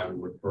me and I will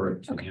refer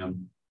it to Okay.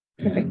 him.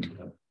 Perfect.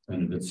 And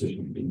then a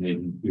decision be made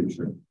in the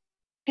future.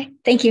 Okay,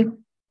 thank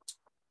you.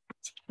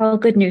 All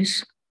good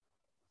news.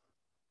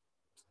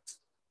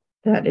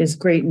 That is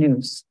great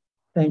news.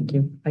 Thank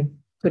you. I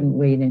couldn't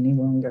wait any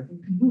longer.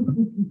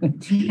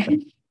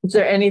 Is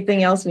there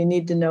anything else we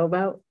need to know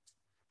about?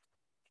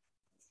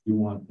 You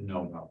want to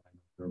know about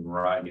there are a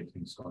variety of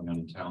things going on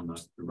in town,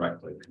 not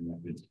directly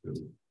connected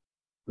to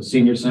the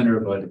senior center,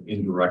 but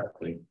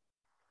indirectly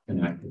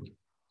connected.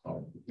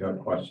 So if you have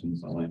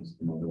questions, I'll answer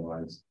them.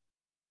 Otherwise,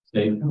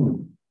 stay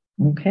tuned.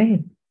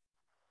 Okay.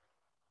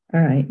 All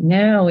right,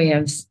 now we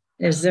have,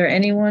 is there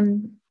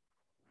anyone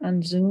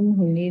on Zoom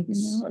who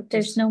needs? No,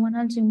 there's no one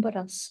on Zoom but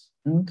us.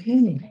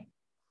 Okay.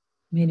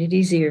 Made it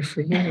easier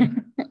for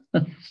you.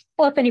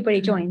 Well, if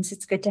anybody joins,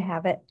 it's good to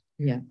have it.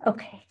 Yeah.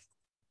 Okay.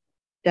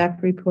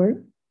 Staff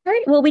report? All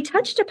right. Well, we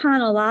touched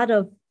upon a lot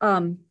of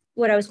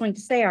what I was going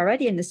to say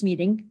already in this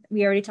meeting.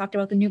 We already talked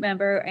about the new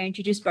member. I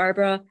introduced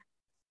Barbara.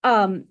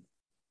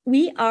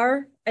 We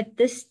are at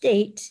this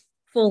date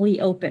fully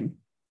open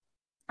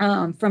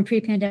from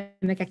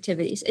pre-pandemic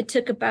activities. It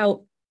took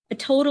about a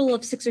total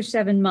of 6 or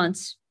 7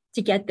 months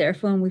to get there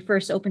from when we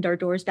first opened our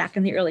doors back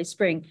in the early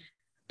spring.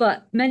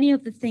 But many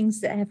of the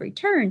things that have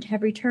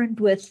returned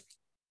with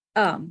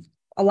a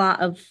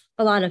lot of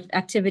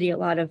activity, a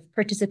lot of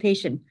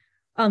participation.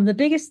 The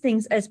biggest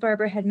things, as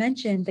Barbara had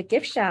mentioned, the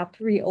gift shop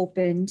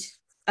reopened.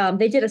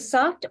 They did a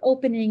soft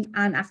opening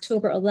on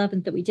October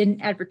 11th that we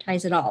didn't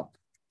advertise at all,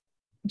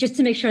 just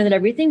to make sure that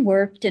everything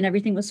worked and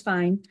everything was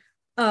fine.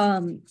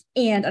 And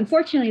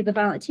unfortunately, the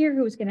volunteer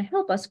who was going to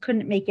help us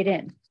couldn't make it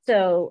in.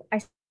 So I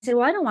said,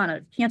 well, I don't want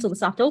to cancel the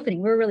soft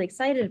opening. We're really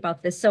excited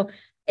about this. So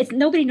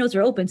nobody knows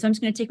we're open. So I'm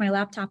just going to take my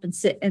laptop and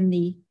sit in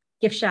the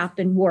gift shop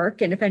and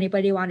work. And if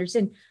anybody wanders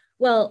in,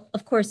 well,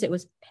 of course, it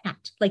was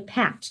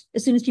packed.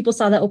 As soon as people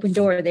saw the open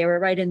door, they were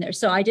right in there.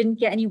 So I didn't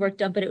get any work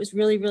done, but it was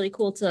really, really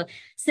cool to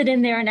sit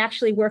in there and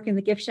actually work in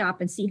the gift shop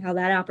and see how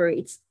that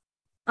operates.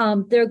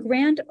 Their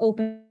grand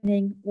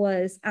opening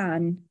was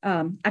on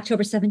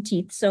October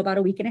 17th, so about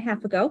a week and a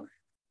half ago.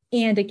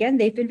 And again,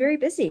 they've been very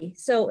busy.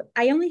 So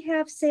I only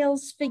have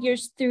sales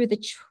figures through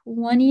the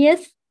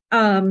 20th.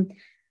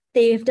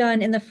 They've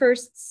done, in the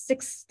first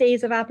 6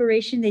 days of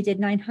operation, they did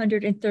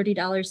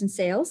 $930 in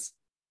sales.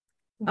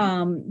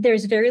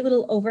 There's very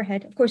little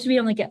overhead. Of course, we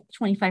only get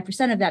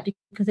 25% of that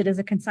because it is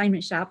a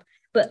consignment shop,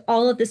 but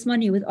all of this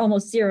money with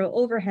almost zero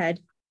overhead,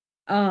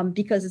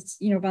 because it's,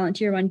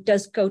 volunteer run,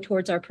 does go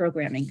towards our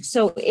programming.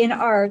 So in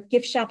our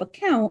gift shop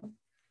account,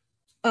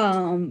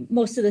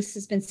 most of this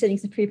has been sitting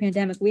since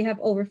pre-pandemic. We have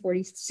over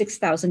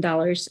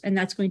 $46,000, and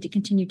that's going to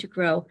continue to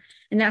grow.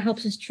 And that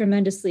helps us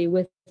tremendously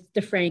with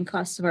defraying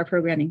costs of our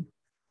programming.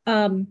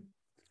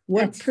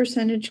 What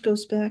percentage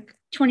goes back?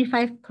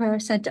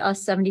 25% to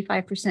us,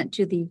 75%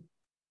 to the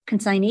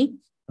consignee.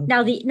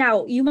 Okay.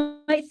 Now you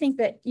might think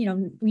that,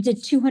 we did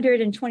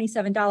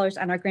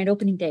 $227 on our grand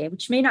opening day,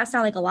 which may not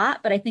sound like a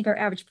lot, but I think our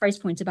average price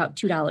point is about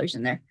 $2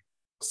 in there.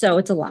 So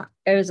it's a lot.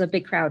 It was a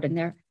big crowd in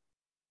there.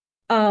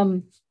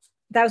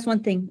 That was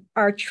one thing.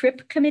 Our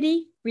trip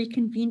committee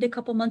reconvened a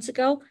couple months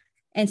ago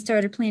and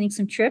started planning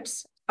some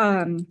trips.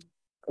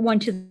 One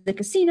to the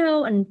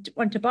casino and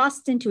one to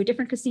Boston, to a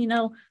different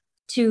casino,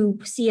 to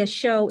see a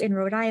show in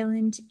Rhode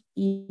Island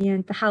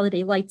and the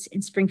holiday lights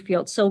in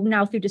Springfield. So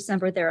now through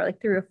December, there are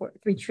like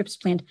 3 trips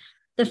planned.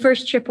 The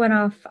first trip went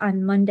off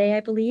on Monday,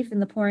 I believe, in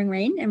the pouring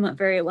rain, and went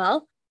very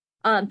well.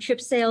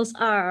 Trip sales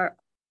are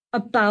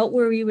about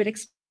where we would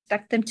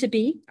expect them to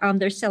be.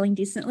 They're selling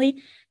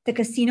decently. The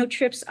casino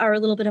trips are a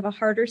little bit of a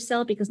harder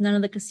sell because none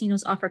of the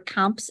casinos offer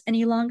comps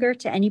any longer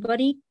to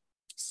anybody.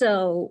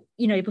 So,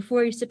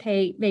 before you used to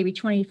pay maybe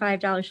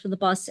 $25 for the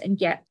bus and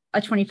get a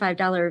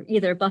 $25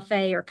 either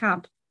buffet or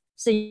comp.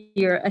 So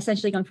you're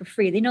essentially going for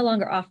free. They no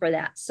longer offer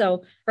that.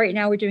 So right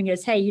now we're doing it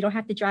as, hey, you don't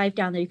have to drive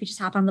down there. You could just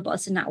hop on the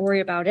bus and not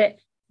worry about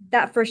it.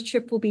 That first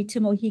trip will be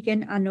to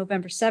Mohegan on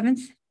November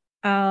 7th.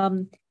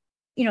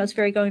 It's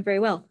going very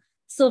well.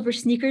 Silver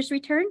Sneakers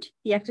returned,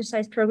 the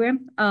exercise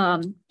program,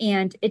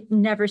 and it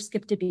never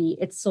skipped a beat.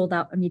 It's sold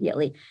out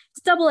immediately. It's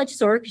a double-edged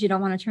sword because you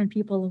don't want to turn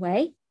people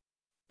away.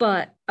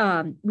 But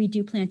we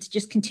do plan to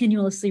just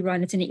continuously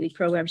run. It's an 8-week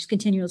program. Just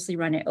continuously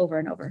run it over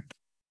and over.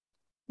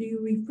 Do you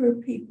refer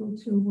people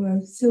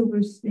to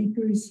Silver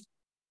Sneakers?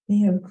 They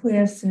have a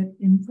class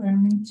in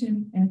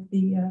Farmington at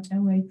the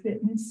LA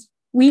Fitness.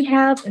 We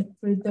have,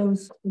 for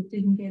those who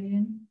didn't get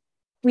in.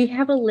 We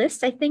have a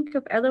list, I think,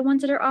 of other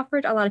ones that are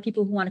offered. A lot of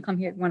people who want to come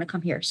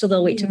here, so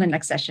they'll wait till the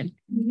next session.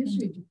 We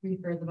usually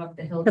refer them up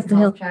the hill to the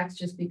hill tracks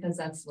just because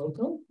that's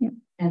local. Yeah.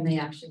 And they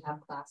actually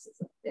have classes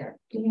up there.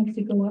 You have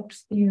to go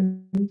upstairs.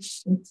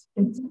 It's just,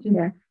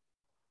 yeah.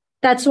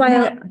 That's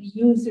why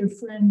user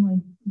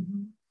friendly.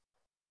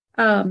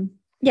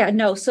 Yeah,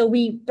 no. So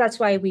that's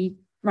why we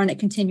run it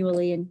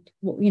continually. And,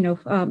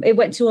 it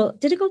went to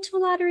did it go to a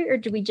lottery or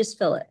did we just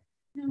fill it?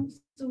 No,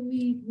 so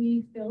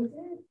we filled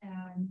it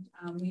and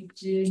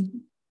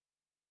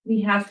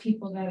we have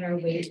people that are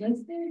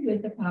waitlisted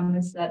with the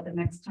promise that the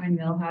next time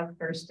they'll have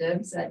first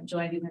dibs at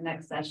joining the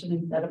next session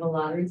instead of a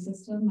lottery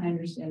system. My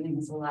understanding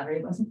is the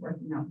lottery wasn't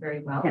working out very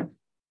well. Yeah.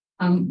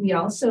 We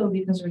also,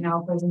 because we're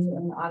now present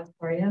in the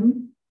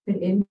auditorium, could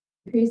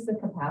increase the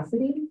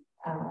capacity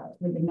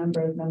with the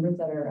number of members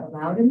that are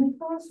allowed in the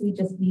class. We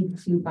just need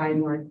to buy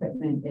more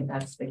equipment if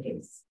that's the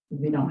case.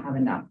 We don't have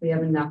enough. We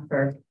have enough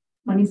for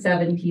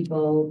 27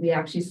 people. We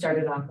actually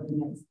started off with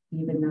an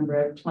even number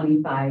of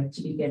 25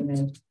 to begin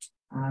with.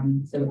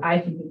 So I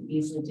think we could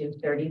easily do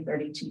 30,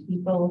 32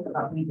 people,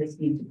 but we just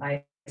need to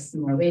buy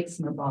some more weights,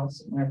 some more balls,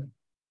 some more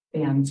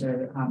bands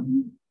or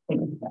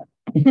things like that.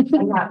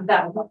 And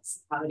that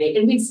helps accommodate,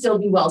 and we'd still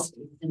be well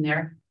spaced in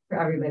there for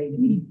everybody to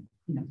be,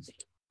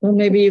 Well,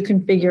 maybe you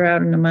can figure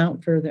out an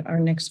amount for our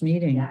next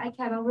meeting. Yeah, I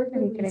can. I'll work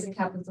with Lisa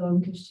Capizone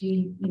because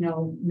she,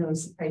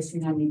 knows the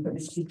pricing on the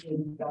equipment she's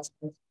doing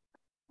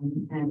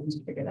and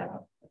figure that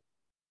out.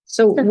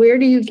 So where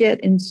do you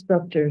get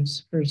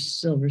instructors for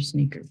Silver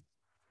Sneaker?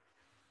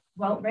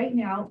 Well, right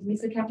now,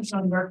 Lisa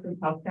Capizone works with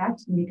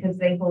HealthFact, and because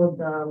they hold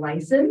the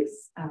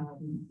license,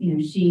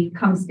 she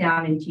comes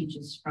down and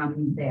teaches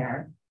from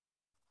there.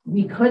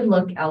 We could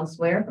look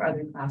elsewhere for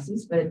other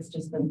classes, but it's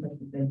just been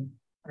such a good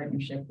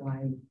partnership.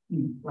 Why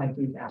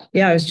do that?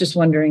 Yeah, I was just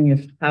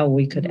wondering how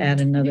we could add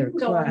another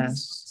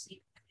class.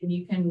 And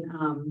you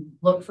can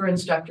look for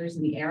instructors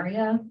in the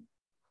area.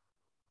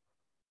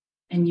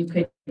 And you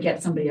could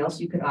get somebody else.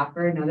 You could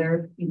offer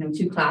another,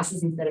 2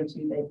 classes instead of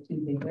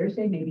Tuesday,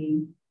 Thursday,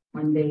 maybe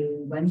Monday,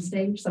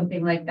 Wednesday,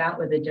 something like that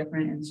with a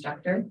different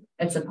instructor.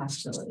 It's a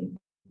possibility.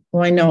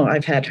 Well, I know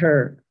I've had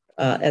her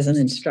as an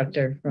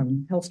instructor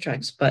from Health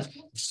Tracks,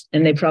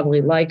 and they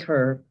probably like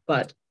her,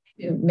 but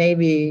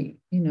maybe,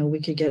 we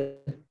could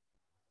get,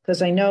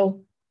 because I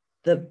know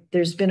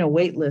there's been a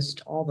wait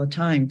list all the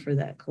time for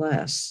that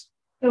class.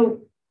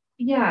 So,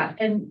 yeah.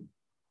 And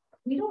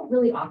we don't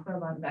really offer a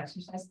lot of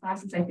exercise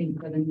classes, I think,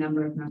 for the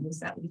number of members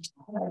that we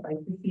have. I'd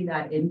like to see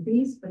that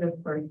increase, but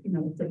of course,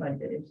 it's a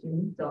budget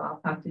issue. So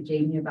I'll talk to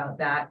Jamie about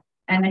that.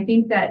 And I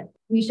think that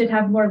we should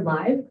have more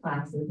live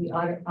classes. We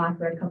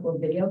offer a couple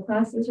of video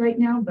classes right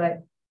now,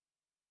 but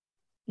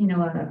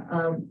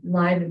a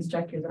live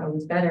instructor is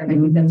always better. And I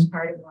think that's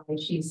part of why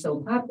she's so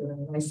popular,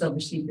 why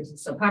Silver Sneakers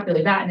is so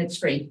popular. That and it's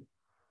free.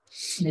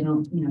 They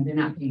don't, they're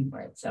not paying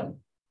for it. So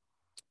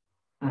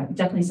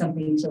definitely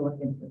something to look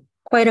into.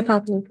 Quite a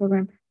popular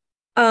program.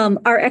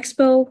 Our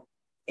expo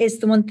is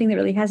the one thing that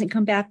really hasn't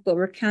come back, but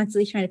we're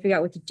constantly trying to figure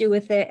out what to do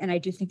with it. And I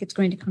do think it's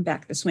going to come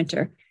back this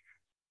winter.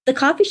 The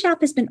coffee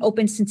shop has been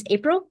open since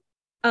April.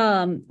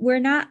 We're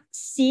not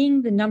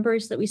seeing the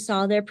numbers that we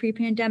saw there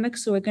pre-pandemic.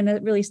 So we're going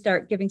to really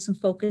start giving some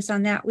focus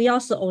on that. We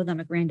also owe them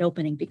a grand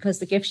opening because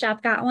the gift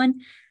shop got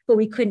one, but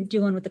we couldn't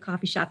do one with the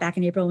coffee shop back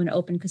in April when it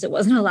opened because it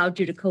wasn't allowed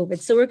due to COVID.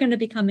 So we're going to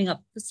be coming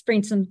up,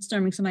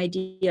 brainstorming some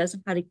ideas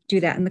on how to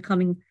do that in the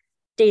coming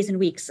days and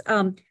weeks.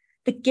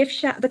 The gift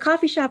shop, the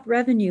coffee shop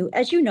revenue,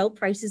 as you know,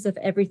 prices of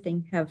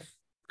everything have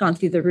gone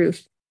through the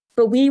roof,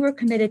 but we were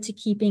committed to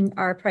keeping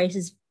our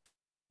prices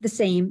the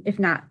same, if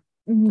not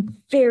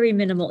very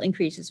minimal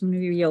increases when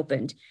we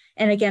reopened.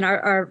 And again,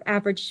 our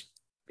average,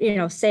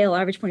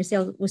 average point of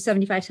sale was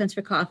 75 cents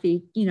for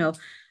coffee,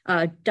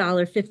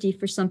 $1.50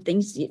 for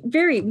something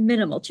very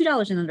minimal,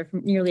 $2 and under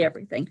for nearly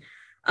everything.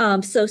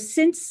 So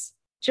since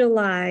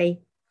July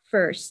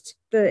 1st,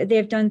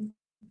 they've done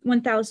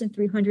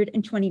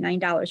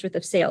 $1,329 worth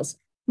of sales.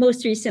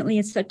 Most recently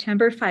in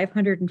September,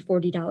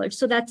 $540.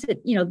 So that's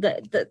it.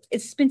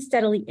 It's been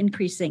steadily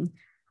increasing.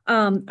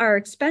 Our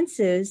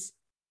expenses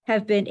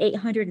have been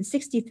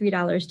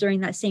 $863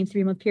 during that same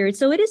 3-month period.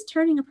 So it is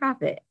turning a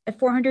profit at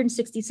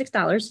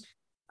 $466.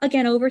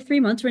 Again, over 3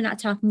 months, we're not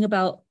talking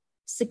about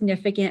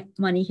significant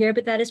money here,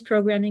 but that is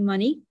programming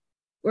money.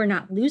 We're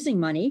not losing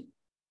money.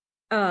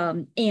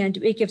 And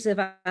it gives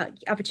an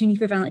opportunity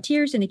for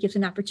volunteers, and it gives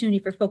an opportunity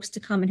for folks to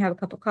come and have a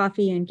cup of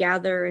coffee and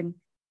gather and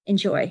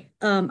enjoy.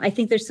 I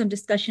think there's some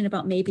discussion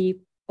about maybe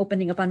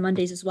opening up on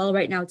Mondays as well.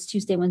 Right now it's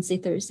Tuesday, Wednesday,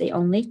 Thursday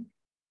only.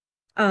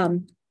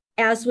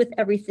 As with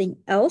everything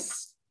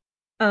else,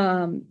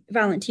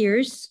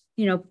 volunteers,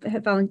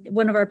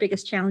 one of our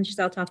biggest challenges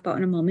I'll talk about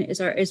in a moment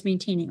is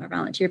maintaining our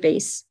volunteer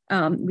base.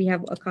 We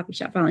have a coffee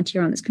shop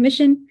volunteer on this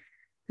commission.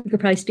 We could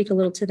probably speak a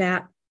little to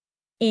that.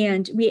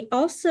 And we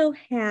also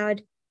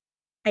had,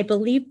 I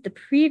believe the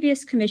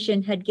previous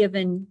commission had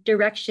given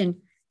direction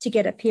to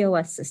get a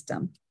POS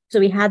system. So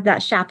we had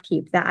that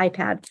ShopKeep, that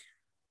iPad.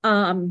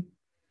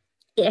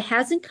 It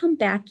hasn't come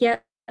back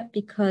yet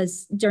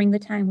because during the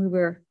time we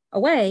were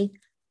away,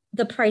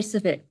 the price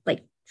of it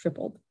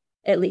tripled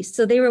at least.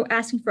 So they were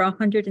asking for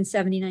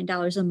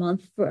 $179 a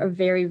month for a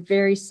very,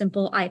 very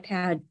simple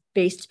iPad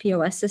based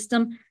POS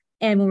system.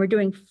 And when we're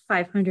doing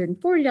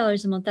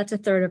 $540 a month, that's a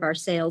third of our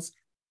sales.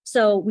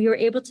 So we were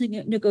able to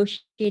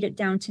negotiate it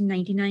down to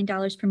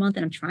 $99 per month,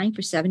 and I'm trying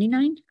for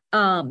 $79.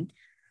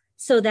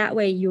 So that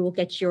way you will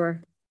get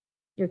your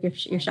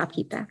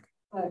ShopKeep back.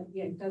 But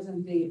yeah,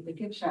 doesn't the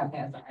gift shop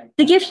have that?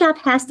 The gift shop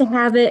has to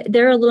have it.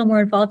 They're a little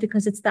more involved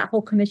because it's that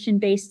whole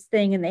commission-based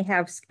thing and they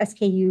have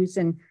SKUs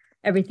and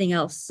everything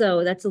else.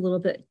 So that's a little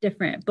bit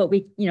different, but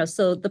we,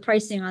 so the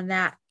pricing on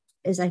that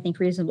is, I think,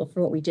 reasonable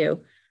for what we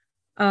do.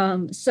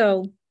 But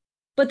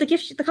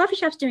the coffee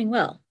shop's doing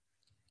well.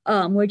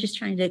 We're just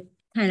trying to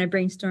kind of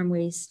brainstorm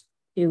ways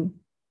to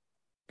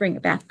bring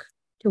it back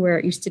to where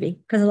it used to be,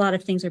 because a lot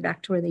of things are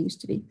back to where they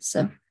used to be.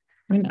 So,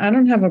 I mean, I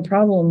don't have a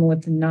problem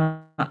with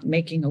not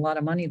making a lot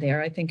of money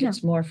there. I think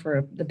it's more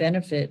for the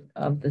benefit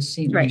of the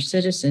senior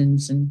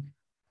citizens, and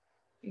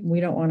we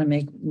don't want to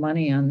make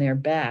money on their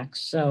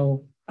backs.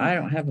 So I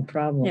don't have a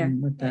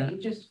problem with that. You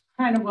just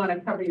kind of want to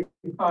cover your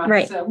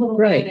costs a little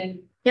bit.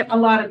 And a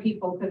lot of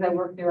people, because I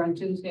work there on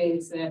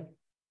Tuesdays, that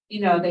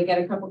they get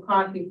a cup of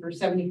coffee for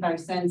 75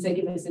 cents. They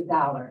give us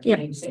 $1.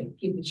 And they say,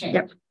 keep the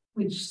change,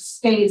 which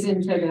stays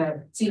into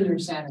the senior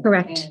center.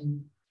 Correct.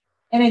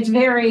 And it's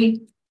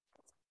very,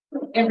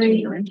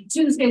 every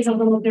Tuesday's a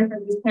little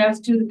different. This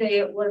past Tuesday,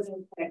 it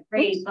wasn't that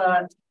great,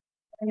 but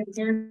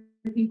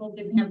people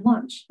didn't have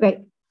lunch.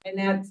 Right. And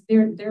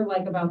they're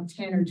like about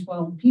 10 or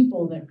 12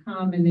 people that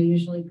come, and they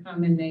usually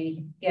come and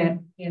they get,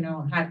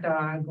 hot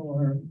dog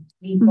or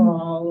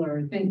meatball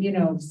or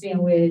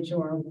sandwich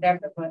or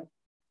whatever, but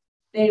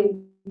they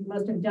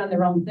must have done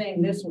their own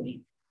thing this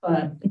week.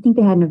 But I think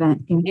they had an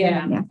event.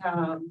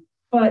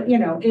 But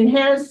it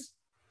has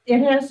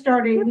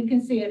started. We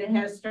can see it. It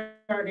has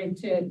started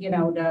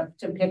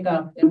to pick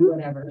up and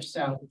whatever.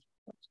 So.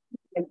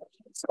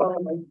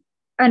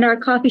 And our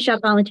coffee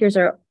shop volunteers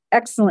are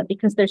excellent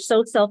because they're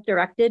so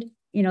self-directed.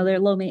 They're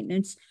low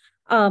maintenance.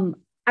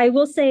 I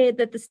will say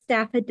that the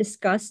staff had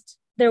discussed,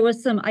 there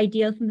was some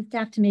idea from the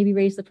staff to maybe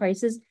raise the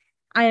prices.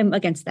 I am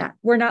against that.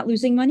 We're not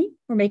losing money.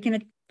 We're making a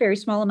very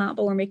small amount,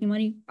 but we're making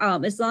money.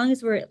 As long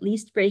as we're at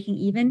least breaking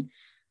even.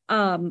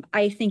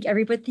 I think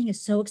everything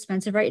is so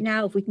expensive right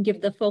now. If we can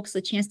give the folks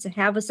a chance to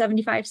have a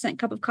 75-cent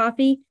cup of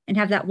coffee and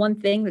have that one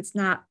thing that's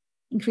not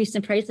increased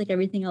in price like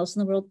everything else in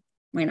the world,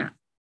 why not?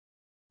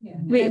 Yeah,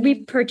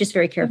 we purchase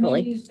very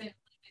carefully.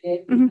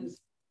 Because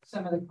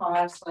some of the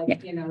costs,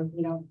 like, we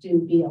don't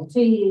do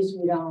BLTs,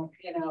 we don't,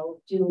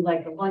 do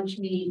like a lunch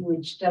meat,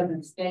 which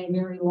doesn't stay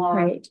very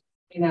long,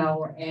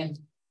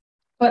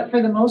 but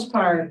for the most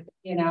part,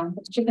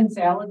 chicken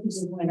salad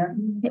is a winner.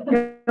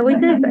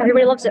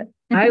 Everybody loves it.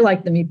 I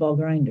like the meatball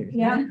grinders.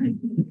 Yeah.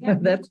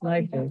 That's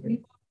my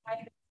favorite.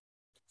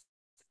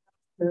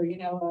 Or,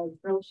 a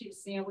grilled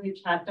cheese sandwich,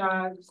 hot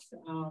dogs,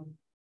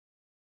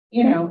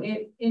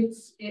 it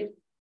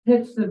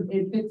fits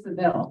the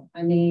bill.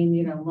 I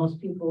mean, most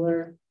people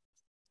are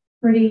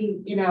pretty,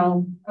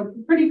 a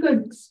pretty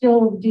good,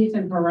 still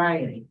decent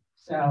variety.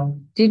 So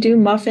do you do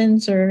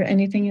muffins or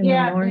anything in the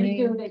morning? They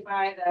do. They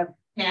buy the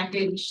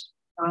packaged,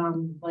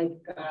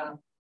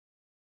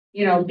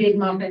 big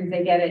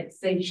muffins.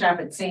 They shop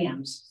at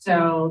Sam's.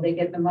 So they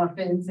get the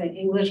muffins, the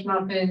English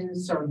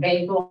muffins or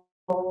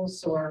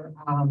bagels or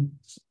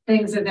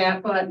things of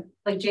that. But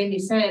like Jamie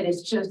said,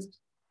 it's just,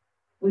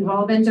 we've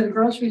all been to the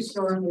grocery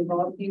store and we've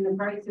all seen the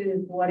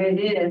prices, what it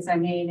is. I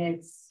mean,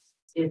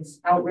 it's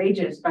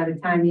outrageous by the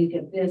time you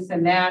get this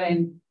and that.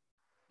 And,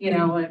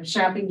 a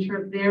shopping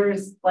trip there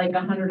is like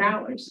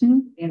 $100,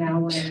 and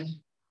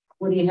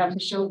what do you have to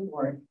show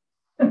for it?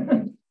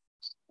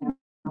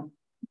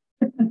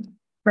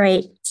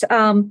 Right.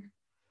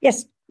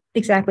 Yes,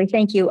 exactly.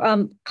 Thank you.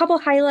 Couple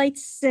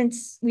highlights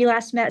since we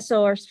last met.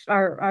 So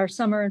our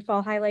summer and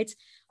fall highlights.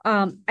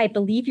 I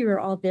believe you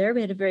were all there.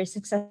 We had a very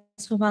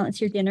successful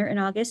volunteer dinner in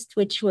August,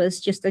 which was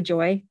just a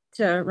joy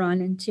to run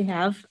and to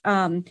have,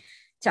 to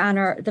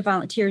honor the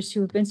volunteers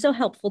who have been so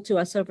helpful to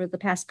us over the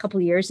past couple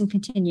of years and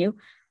continue.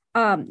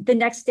 The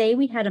next day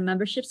we had a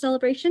membership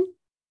celebration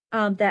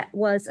that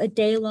was a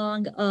day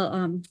long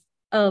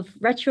of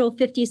retro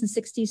 50s and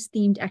 60s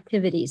themed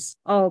activities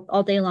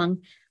all day long,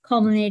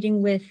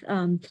 culminating with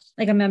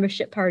like a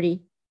membership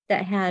party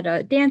that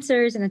had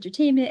dancers and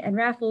entertainment and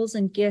raffles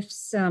and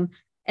gifts. And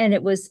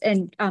it was,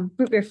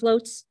 root beer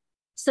floats.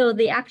 So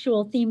the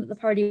actual theme of the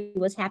party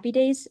was Happy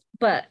Days,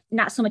 but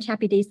not so much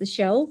Happy Days, the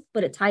show,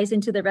 but it ties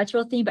into the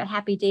retro theme, but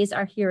Happy Days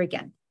are here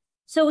again.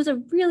 So it was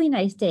a really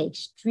nice day,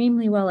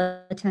 extremely well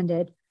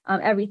attended.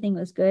 Everything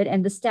was good.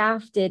 And the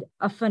staff did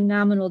a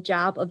phenomenal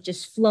job of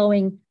just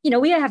flowing.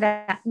 We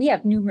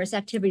have numerous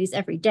activities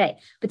every day,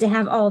 but to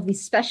have all of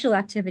these special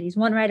activities,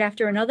 one right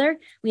after another,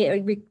 we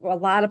had a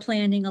lot of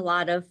planning, a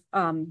lot of,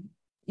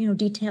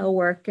 detail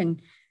work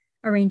and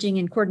arranging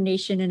and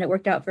coordination, and it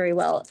worked out very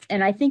well.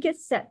 And I think it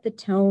set the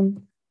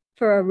tone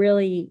for a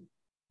really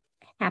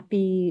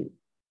happy,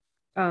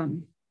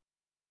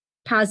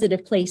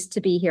 positive place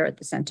to be here at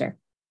the center.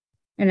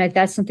 And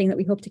that's something that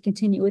we hope to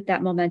continue with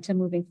that momentum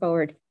moving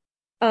forward.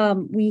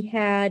 We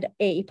had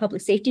a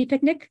public safety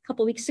picnic a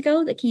couple of weeks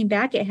ago that came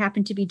back. It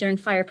happened to be during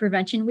Fire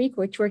Prevention Week,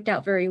 which worked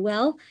out very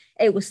well.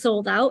 It was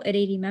sold out at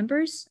 80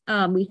 members.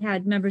 We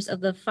had members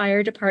of the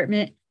fire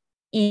department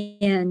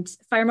and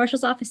fire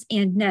marshal's office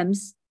and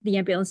NEMS, the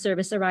ambulance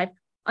service, arrive.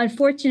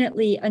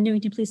 Unfortunately, a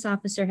Newington police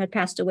officer had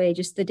passed away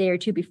just the day or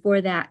two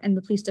before that, and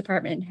the police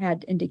department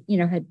had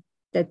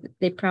that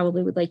they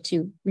probably would like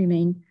to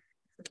remain.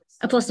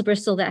 Plus the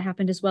Bristol that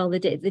happened as well the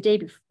day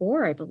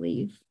before, I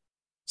believe.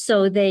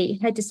 So they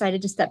had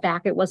decided to step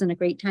back. It wasn't a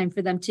great time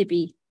for them to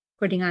be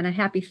putting on a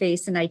happy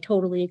face, and I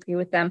totally agree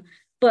with them.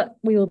 But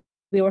we will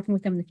be working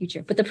with them in the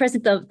future. But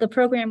the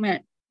program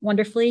went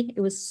wonderfully.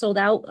 It was sold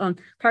out.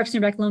 Parks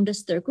and Rec loaned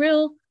us their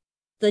grill.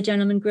 The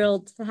gentleman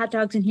grilled the hot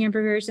dogs and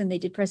hamburgers, and they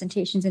did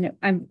presentations, and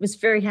I was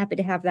very happy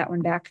to have that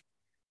one back.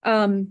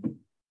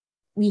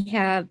 We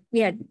had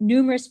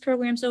numerous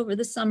programs over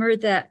the summer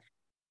that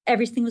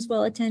everything was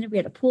well attended. We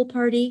had a pool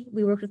party.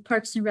 We worked with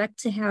Parks and Rec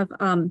to have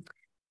an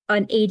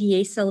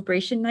ADA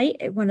celebration night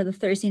at one of the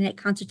Thursday night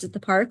concerts at the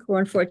park, where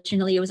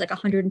unfortunately it was like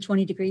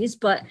 120 degrees,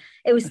 but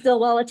it was still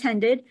well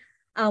attended.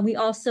 We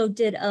also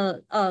did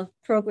a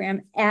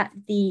program at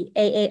the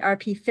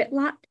AARP Fit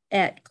Lot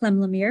at Clem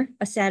Lemire,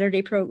 a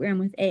Saturday program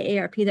with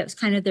AARP that was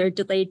kind of their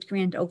delayed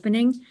grand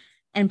opening.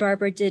 And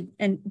Barbara did,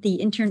 and the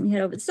intern we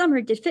had over the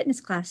summer did fitness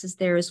classes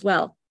there as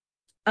well.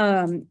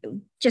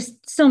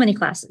 Just so many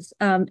classes,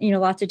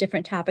 lots of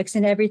different topics,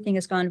 and everything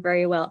has gone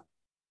very well.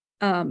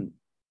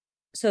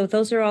 So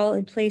those are all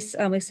in place.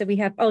 Like I said, we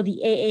have,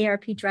 the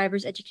AARP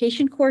driver's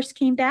education course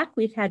came back.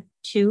 We've had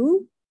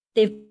 2.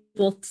 They've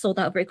both sold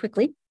out very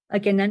quickly.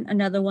 Again,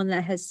 another one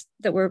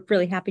that we're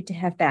really happy to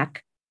have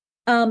back.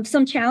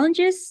 Some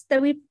challenges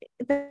that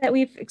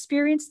we've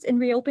experienced in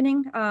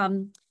reopening.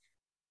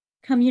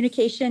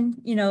 Communication,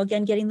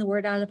 again, getting the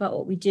word out about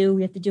what we do.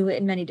 We have to do it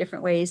in many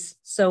different ways.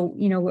 So,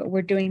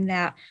 we're doing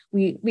that.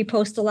 We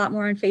post a lot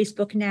more on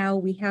Facebook now.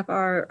 We have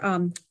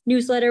our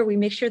newsletter. We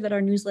make sure that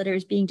our newsletter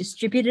is being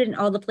distributed in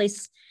all the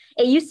places.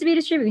 It used to be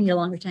distributed, we need a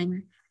longer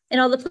timer. In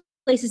all the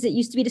places it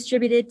used to be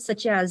distributed,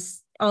 such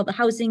as all the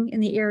housing in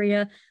the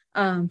area,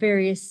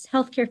 various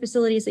healthcare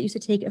facilities that used to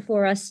take it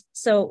for us.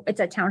 So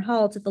it's at town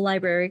hall, it's at the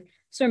library.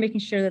 So we're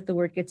making sure that the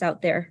word gets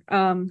out there.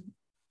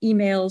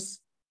 Emails,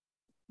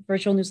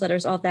 virtual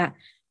newsletters, all that.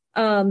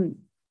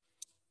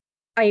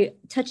 I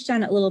touched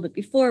on it a little bit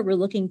before. We're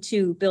looking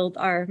to build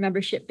our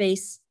membership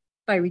base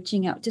by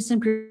reaching out to some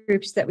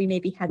groups that we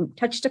maybe hadn't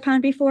touched upon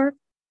before.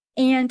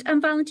 And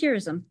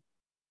volunteerism,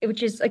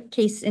 which is a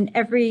case in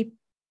every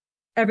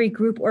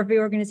group or every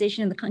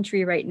organization in the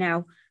country right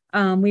now.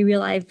 We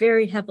rely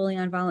very heavily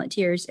on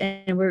volunteers,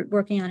 and we're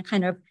working on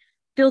kind of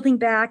building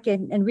back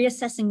and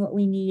reassessing what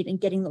we need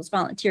and getting those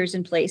volunteers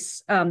in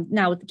place.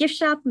 Now with the gift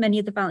shop, many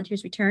of the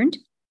volunteers returned,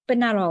 but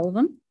not all of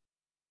them.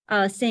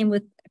 Same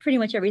with pretty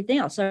much everything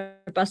else. Our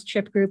bus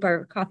trip group,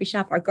 our coffee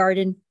shop, our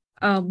garden.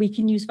 We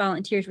can use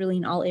volunteers really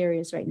in all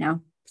areas right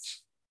now.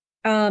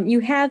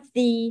 You have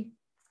the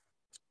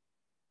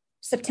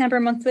September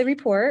monthly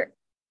report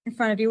in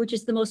front of you, which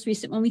is the most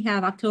recent one we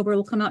have. October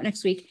will come out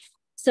next week.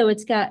 So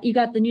you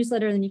got the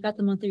newsletter, and then you got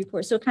the monthly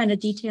report. So it kind of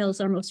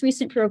details our most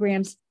recent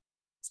programs.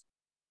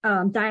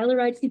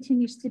 Dial-A-Ride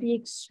continues to be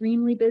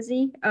extremely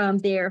busy.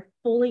 They're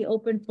fully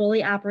open,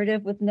 fully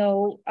operative with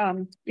no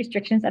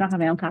restrictions. I don't have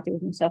my own copy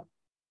with me. So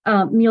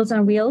Meals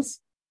on Wheels.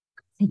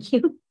 Thank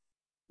you.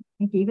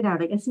 I gave it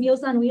out. I guess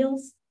Meals on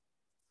Wheels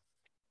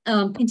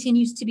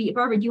continues to be.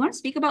 Barbara, do you want to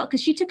speak about,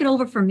 because she took it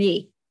over for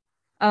me.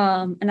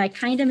 And I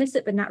kind of miss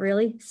it, but not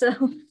really. So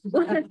you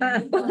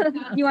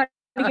want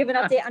to give an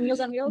update on Meals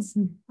on Wheels?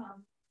 It's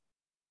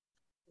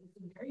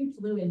a very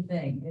fluid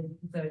thing.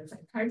 So it's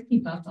hard to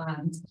keep up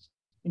on,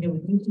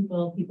 with new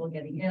people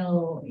getting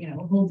ill,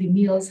 holding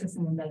meals because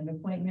someone got an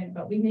appointment,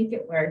 but we make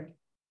it work.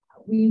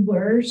 We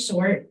were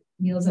short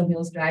Meals on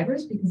Wheels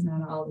drivers because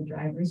not all the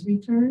drivers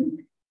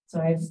returned.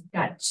 So I've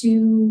got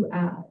two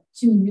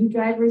new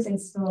drivers. I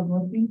still am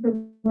looking for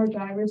more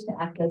drivers to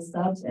act as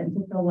subs and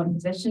to fill one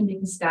position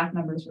because staff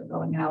members were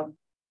going out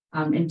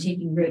and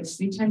taking routes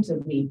 3 times a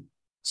week.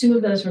 2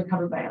 of those were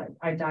covered by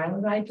our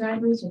Dial-A-Ride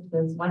drivers, which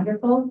was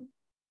wonderful.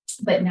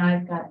 But now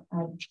I've got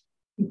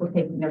people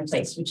taking their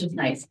place, which is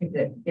nice because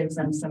it gives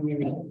them some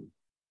relief.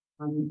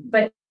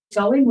 But it's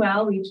going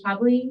well. We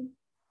probably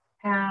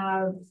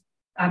have,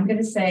 I'm going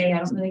to say, I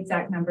don't know the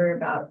exact number,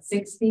 about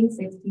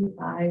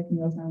 65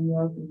 Meals on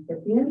Wheels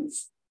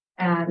recipients.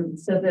 And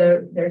so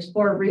there's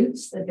 4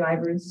 routes. The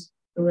drivers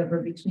deliver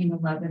between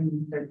 11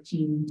 and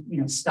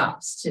 13,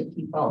 stops to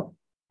people.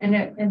 And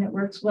it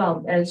works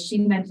well. As she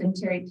mentioned,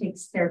 Terry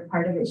takes care of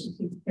part of it. She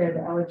takes care of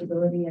the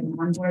eligibility and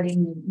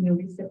onboarding new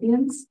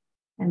recipients.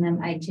 And then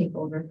I take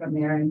over from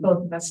there, and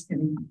both of us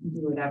can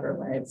do whatever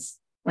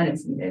when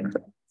it's needed.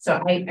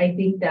 So I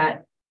think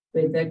that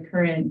with the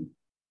current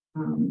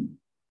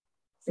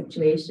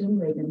situation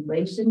with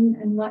inflation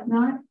and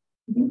whatnot,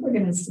 I think we're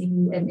going to see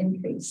an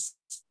increase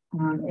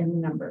in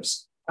the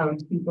numbers of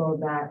people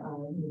that are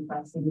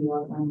requesting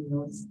Meals on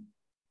Wheels.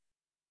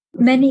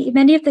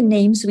 Many of the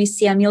names we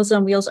see on Meals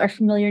on Wheels are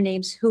familiar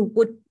names who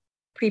would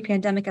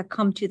pre-pandemic have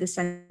come to the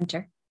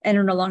center and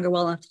are no longer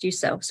well enough to do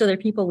so. So they're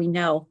people we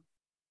know.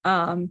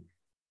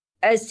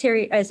 As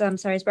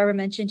Barbara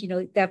mentioned,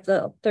 they have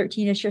the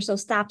 13-ish or so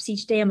stops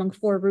each day among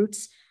 4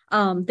 routes.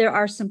 There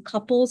are some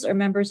couples or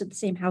members of the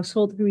same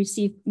household who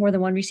receive more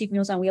than one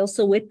Meals on Wheels.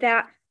 So with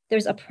that,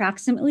 there's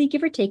approximately,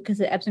 give or take,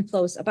 because it ebbs and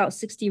flows, about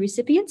 60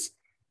 recipients.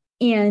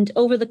 And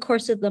over the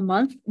course of the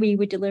month, we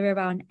would deliver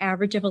about an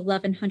average of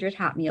 1,100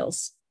 hot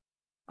meals,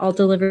 all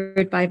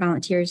delivered by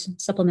volunteers,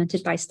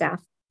 supplemented by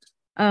staff.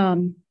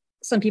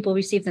 Some people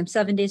receive them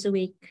 7 days a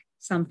week,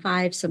 some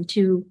 5, some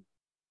 2.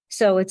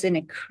 So it's an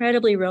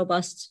incredibly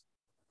robust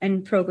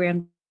and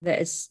program that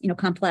is,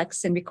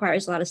 complex and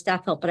requires a lot of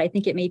staff help. But I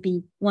think it may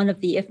be one of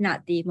the, if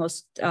not the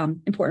most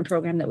important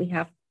program that we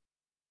have.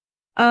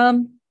 I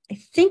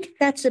think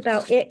that's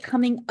about it.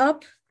 Coming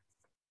up,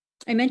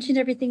 I mentioned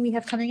everything we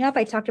have coming up.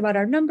 I talked about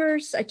our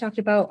numbers. I talked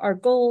about our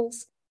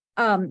goals.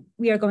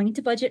 We are going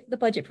into the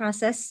budget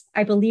process.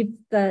 I believe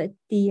the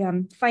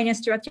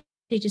finance director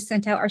just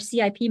sent out our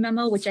CIP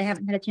memo, which I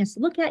haven't had a chance to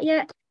look at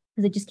yet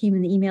because it just came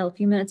in the email a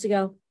few minutes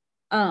ago.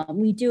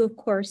 We do, of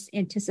course,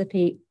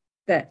 anticipate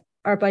that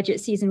our budget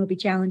season will be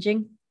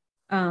challenging,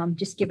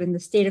 just given the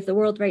state of the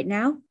world right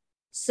now.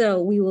 So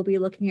we will be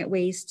looking at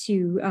ways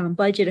to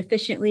budget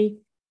efficiently,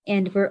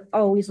 and we're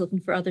always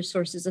looking for other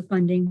sources of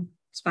funding,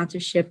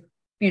 sponsorship,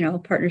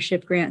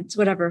 partnership grants,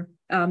 whatever,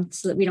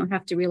 so that we don't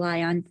have to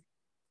rely on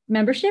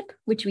membership,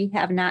 which we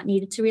have not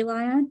needed to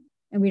rely on,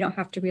 and we don't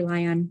have to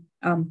rely on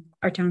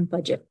our town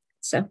budget.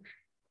 So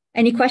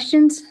any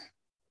questions?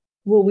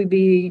 Will we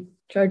be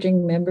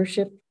charging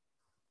membership?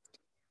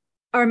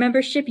 Our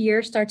membership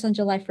year starts on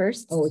July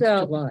 1st. Oh, it's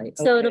July. Okay.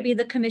 So it'll be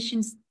the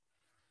commission's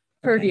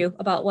purview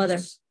about whether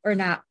or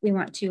not we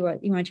want to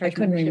charge. I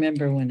couldn't membership.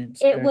 remember when it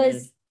started. It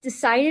was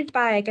decided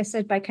by, like I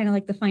said, by kind of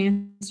like the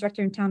finance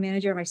director and town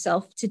manager and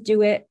myself to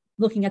do it,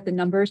 looking at the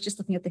numbers, just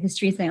looking at the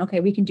history and saying, okay,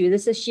 we can do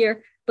this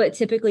year. But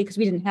typically, because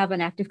we didn't have an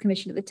active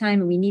commission at the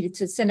time and we needed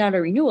to send out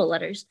our renewal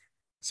letters.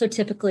 So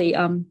typically,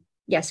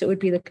 yes, it would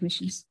be the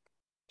commission's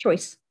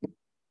choice.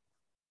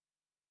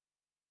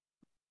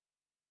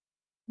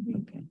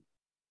 Okay.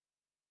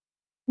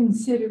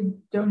 Consider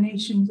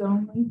donations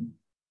only.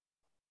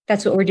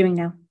 That's what we're doing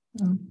now.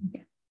 Yeah.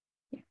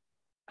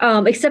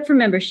 Except for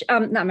membership,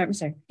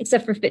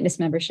 except for fitness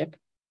membership,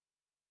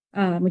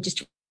 which is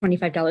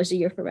 $25 a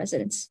year for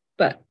residents,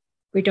 but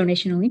we're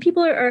donation only.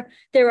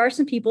 There are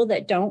some people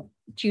that don't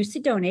choose to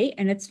donate,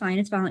 and it's fine,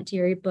 it's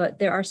voluntary, but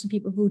there are some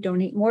people who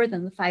donate more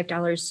than the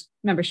 $5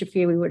 membership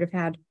fee we would have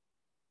had.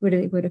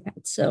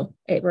 So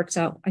it works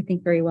out, I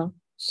think, very well.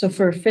 So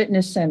for a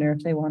fitness center, if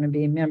they want to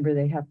be a member,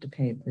 they have to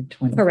pay the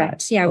 $25.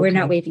 Correct. Yeah, okay. We're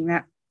not waiving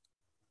that.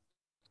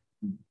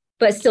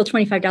 But still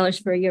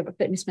 $25 for a year of a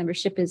fitness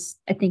membership is,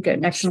 I think,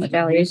 an excellent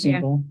value.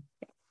 Reasonable.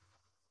 Yeah.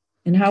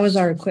 And how is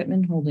our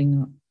equipment holding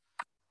up?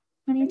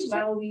 Well,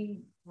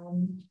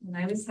 when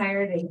I was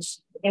hired, and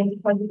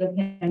because of the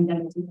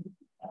pandemic,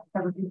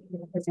 probably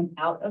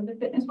out of the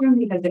fitness room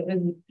because it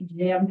was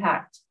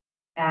jam-packed,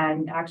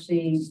 and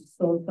actually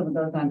sold some of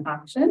those on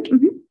auction.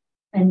 Mm-hmm.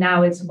 And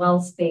now it's well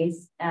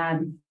spaced,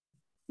 and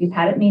we've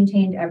had it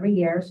maintained every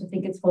year. So I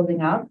think it's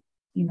holding up.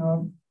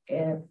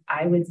 If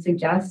I would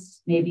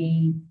suggest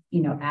maybe,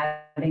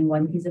 adding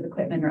one piece of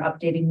equipment or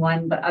updating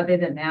one, but other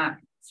than that,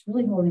 it's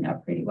really holding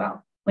up pretty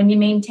well. When you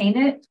maintain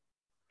it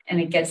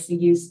and it gets the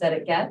use that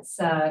it gets,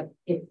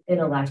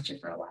 it'll last you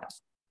for a while.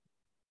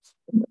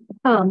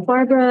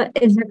 Barbara,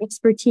 in her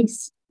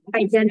expertise,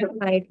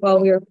 identified while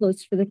we were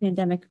closed for the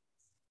pandemic.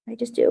 I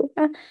just do.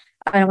 I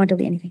don't want to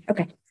delete anything.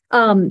 Okay.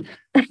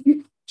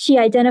 She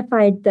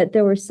identified that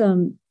there were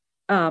some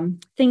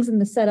things in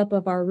the setup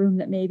of our room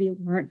that maybe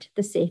weren't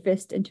the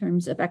safest in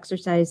terms of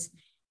exercise,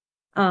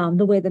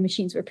 the way the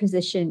machines were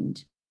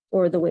positioned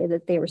or the way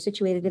that they were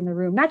situated in the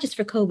room, not just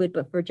for COVID,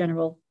 but for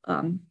general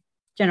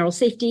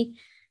safety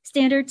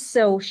standards.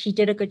 So she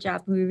did a good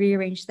job. We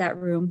rearranged that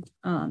room.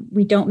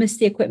 We don't miss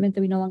the equipment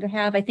that we no longer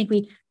have. I think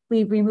we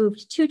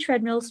removed 2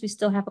 treadmills. We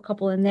still have a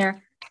couple in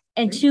there,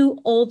 and two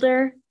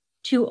older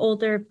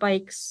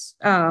bikes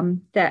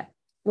that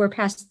were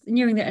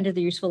nearing the end of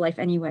their useful life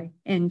anyway.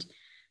 And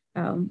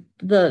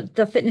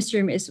the fitness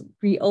room is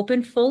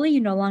reopened fully.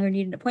 You no longer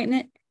need an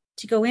appointment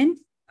to go in.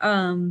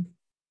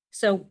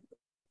 So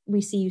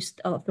we see you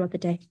throughout the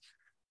day.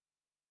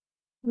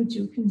 Would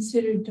you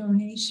consider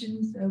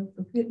donations of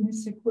the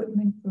fitness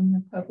equipment from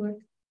the public?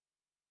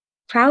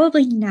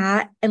 Probably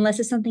not, unless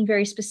it's something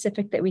very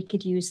specific that we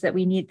could use that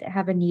we need to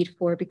have a need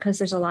for, because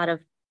there's a lot of,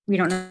 we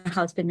don't know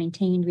how it's been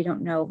maintained. We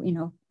don't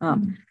know,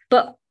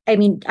 but I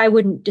mean, I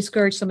wouldn't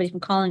discourage somebody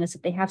from calling us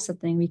if they have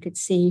something we could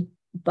see,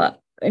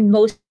 but in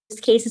most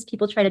cases,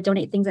 people try to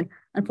donate things, and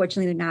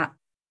unfortunately they're not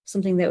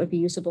something that would be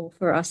usable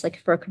for us,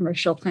 like for a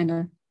commercial kind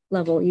of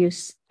level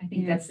use. I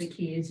think that's the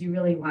key, is you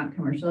really want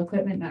commercial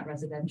equipment, not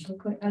residential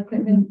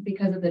equipment,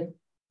 because of the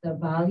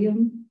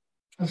volume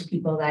of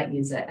people that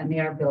use it, and they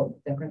are built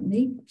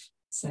differently.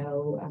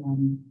 So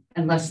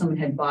unless someone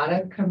had bought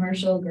a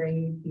commercial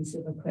grade piece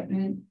of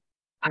equipment,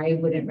 I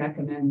wouldn't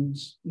recommend,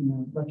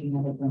 looking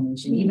at a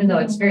donation, even though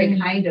it's very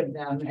kind of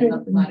them, and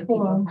a lot of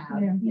people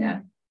have.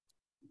 Yeah.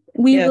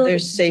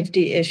 There's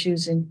safety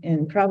issues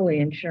and probably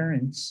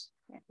insurance.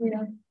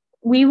 Yeah.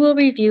 We will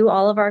review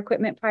all of our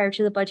equipment prior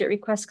to the budget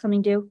request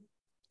coming due,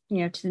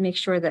 to make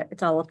sure that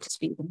it's all up to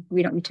speed.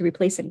 We don't need to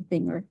replace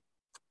anything, or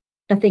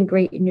nothing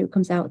great new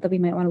comes out that we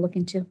might want to look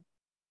into.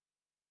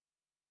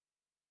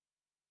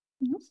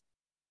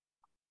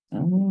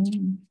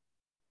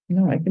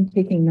 No, I've been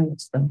taking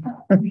notes though.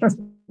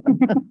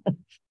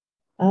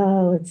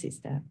 Let's see,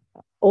 staff.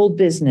 Old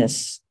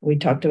business. We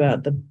talked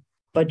about the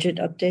budget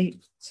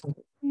update. So,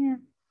 Yeah.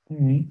 all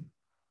right.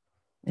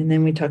 And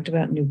then we talked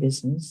about new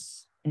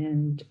business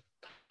and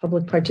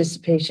public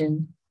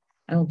participation.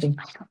 I don't think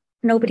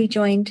Nobody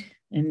joined.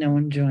 and no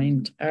one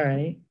joined. All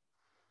right.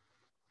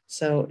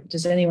 So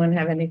does anyone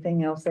have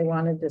anything else they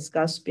want to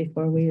discuss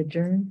before we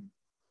adjourn?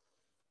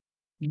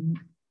 Mm.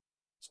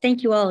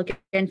 Thank you all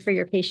again for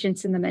your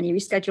patience in the many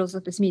reschedules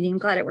of this meeting. I'm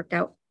glad it worked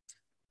out.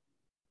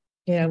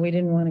 Yeah, we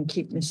didn't want to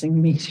keep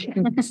missing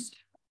meetings.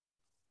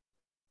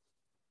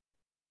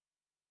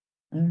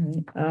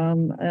 All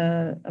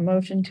right. A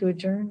motion to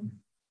adjourn.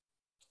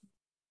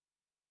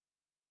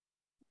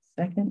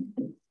 Second.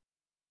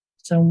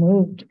 So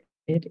moved.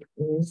 It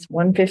is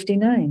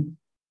 1:59.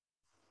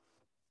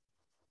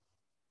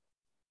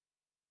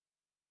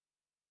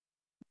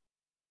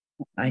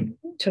 I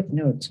took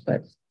notes,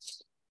 but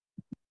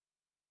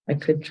I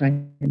could try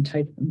and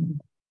type them.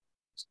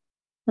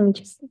 Let me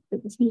just look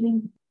at this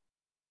meeting.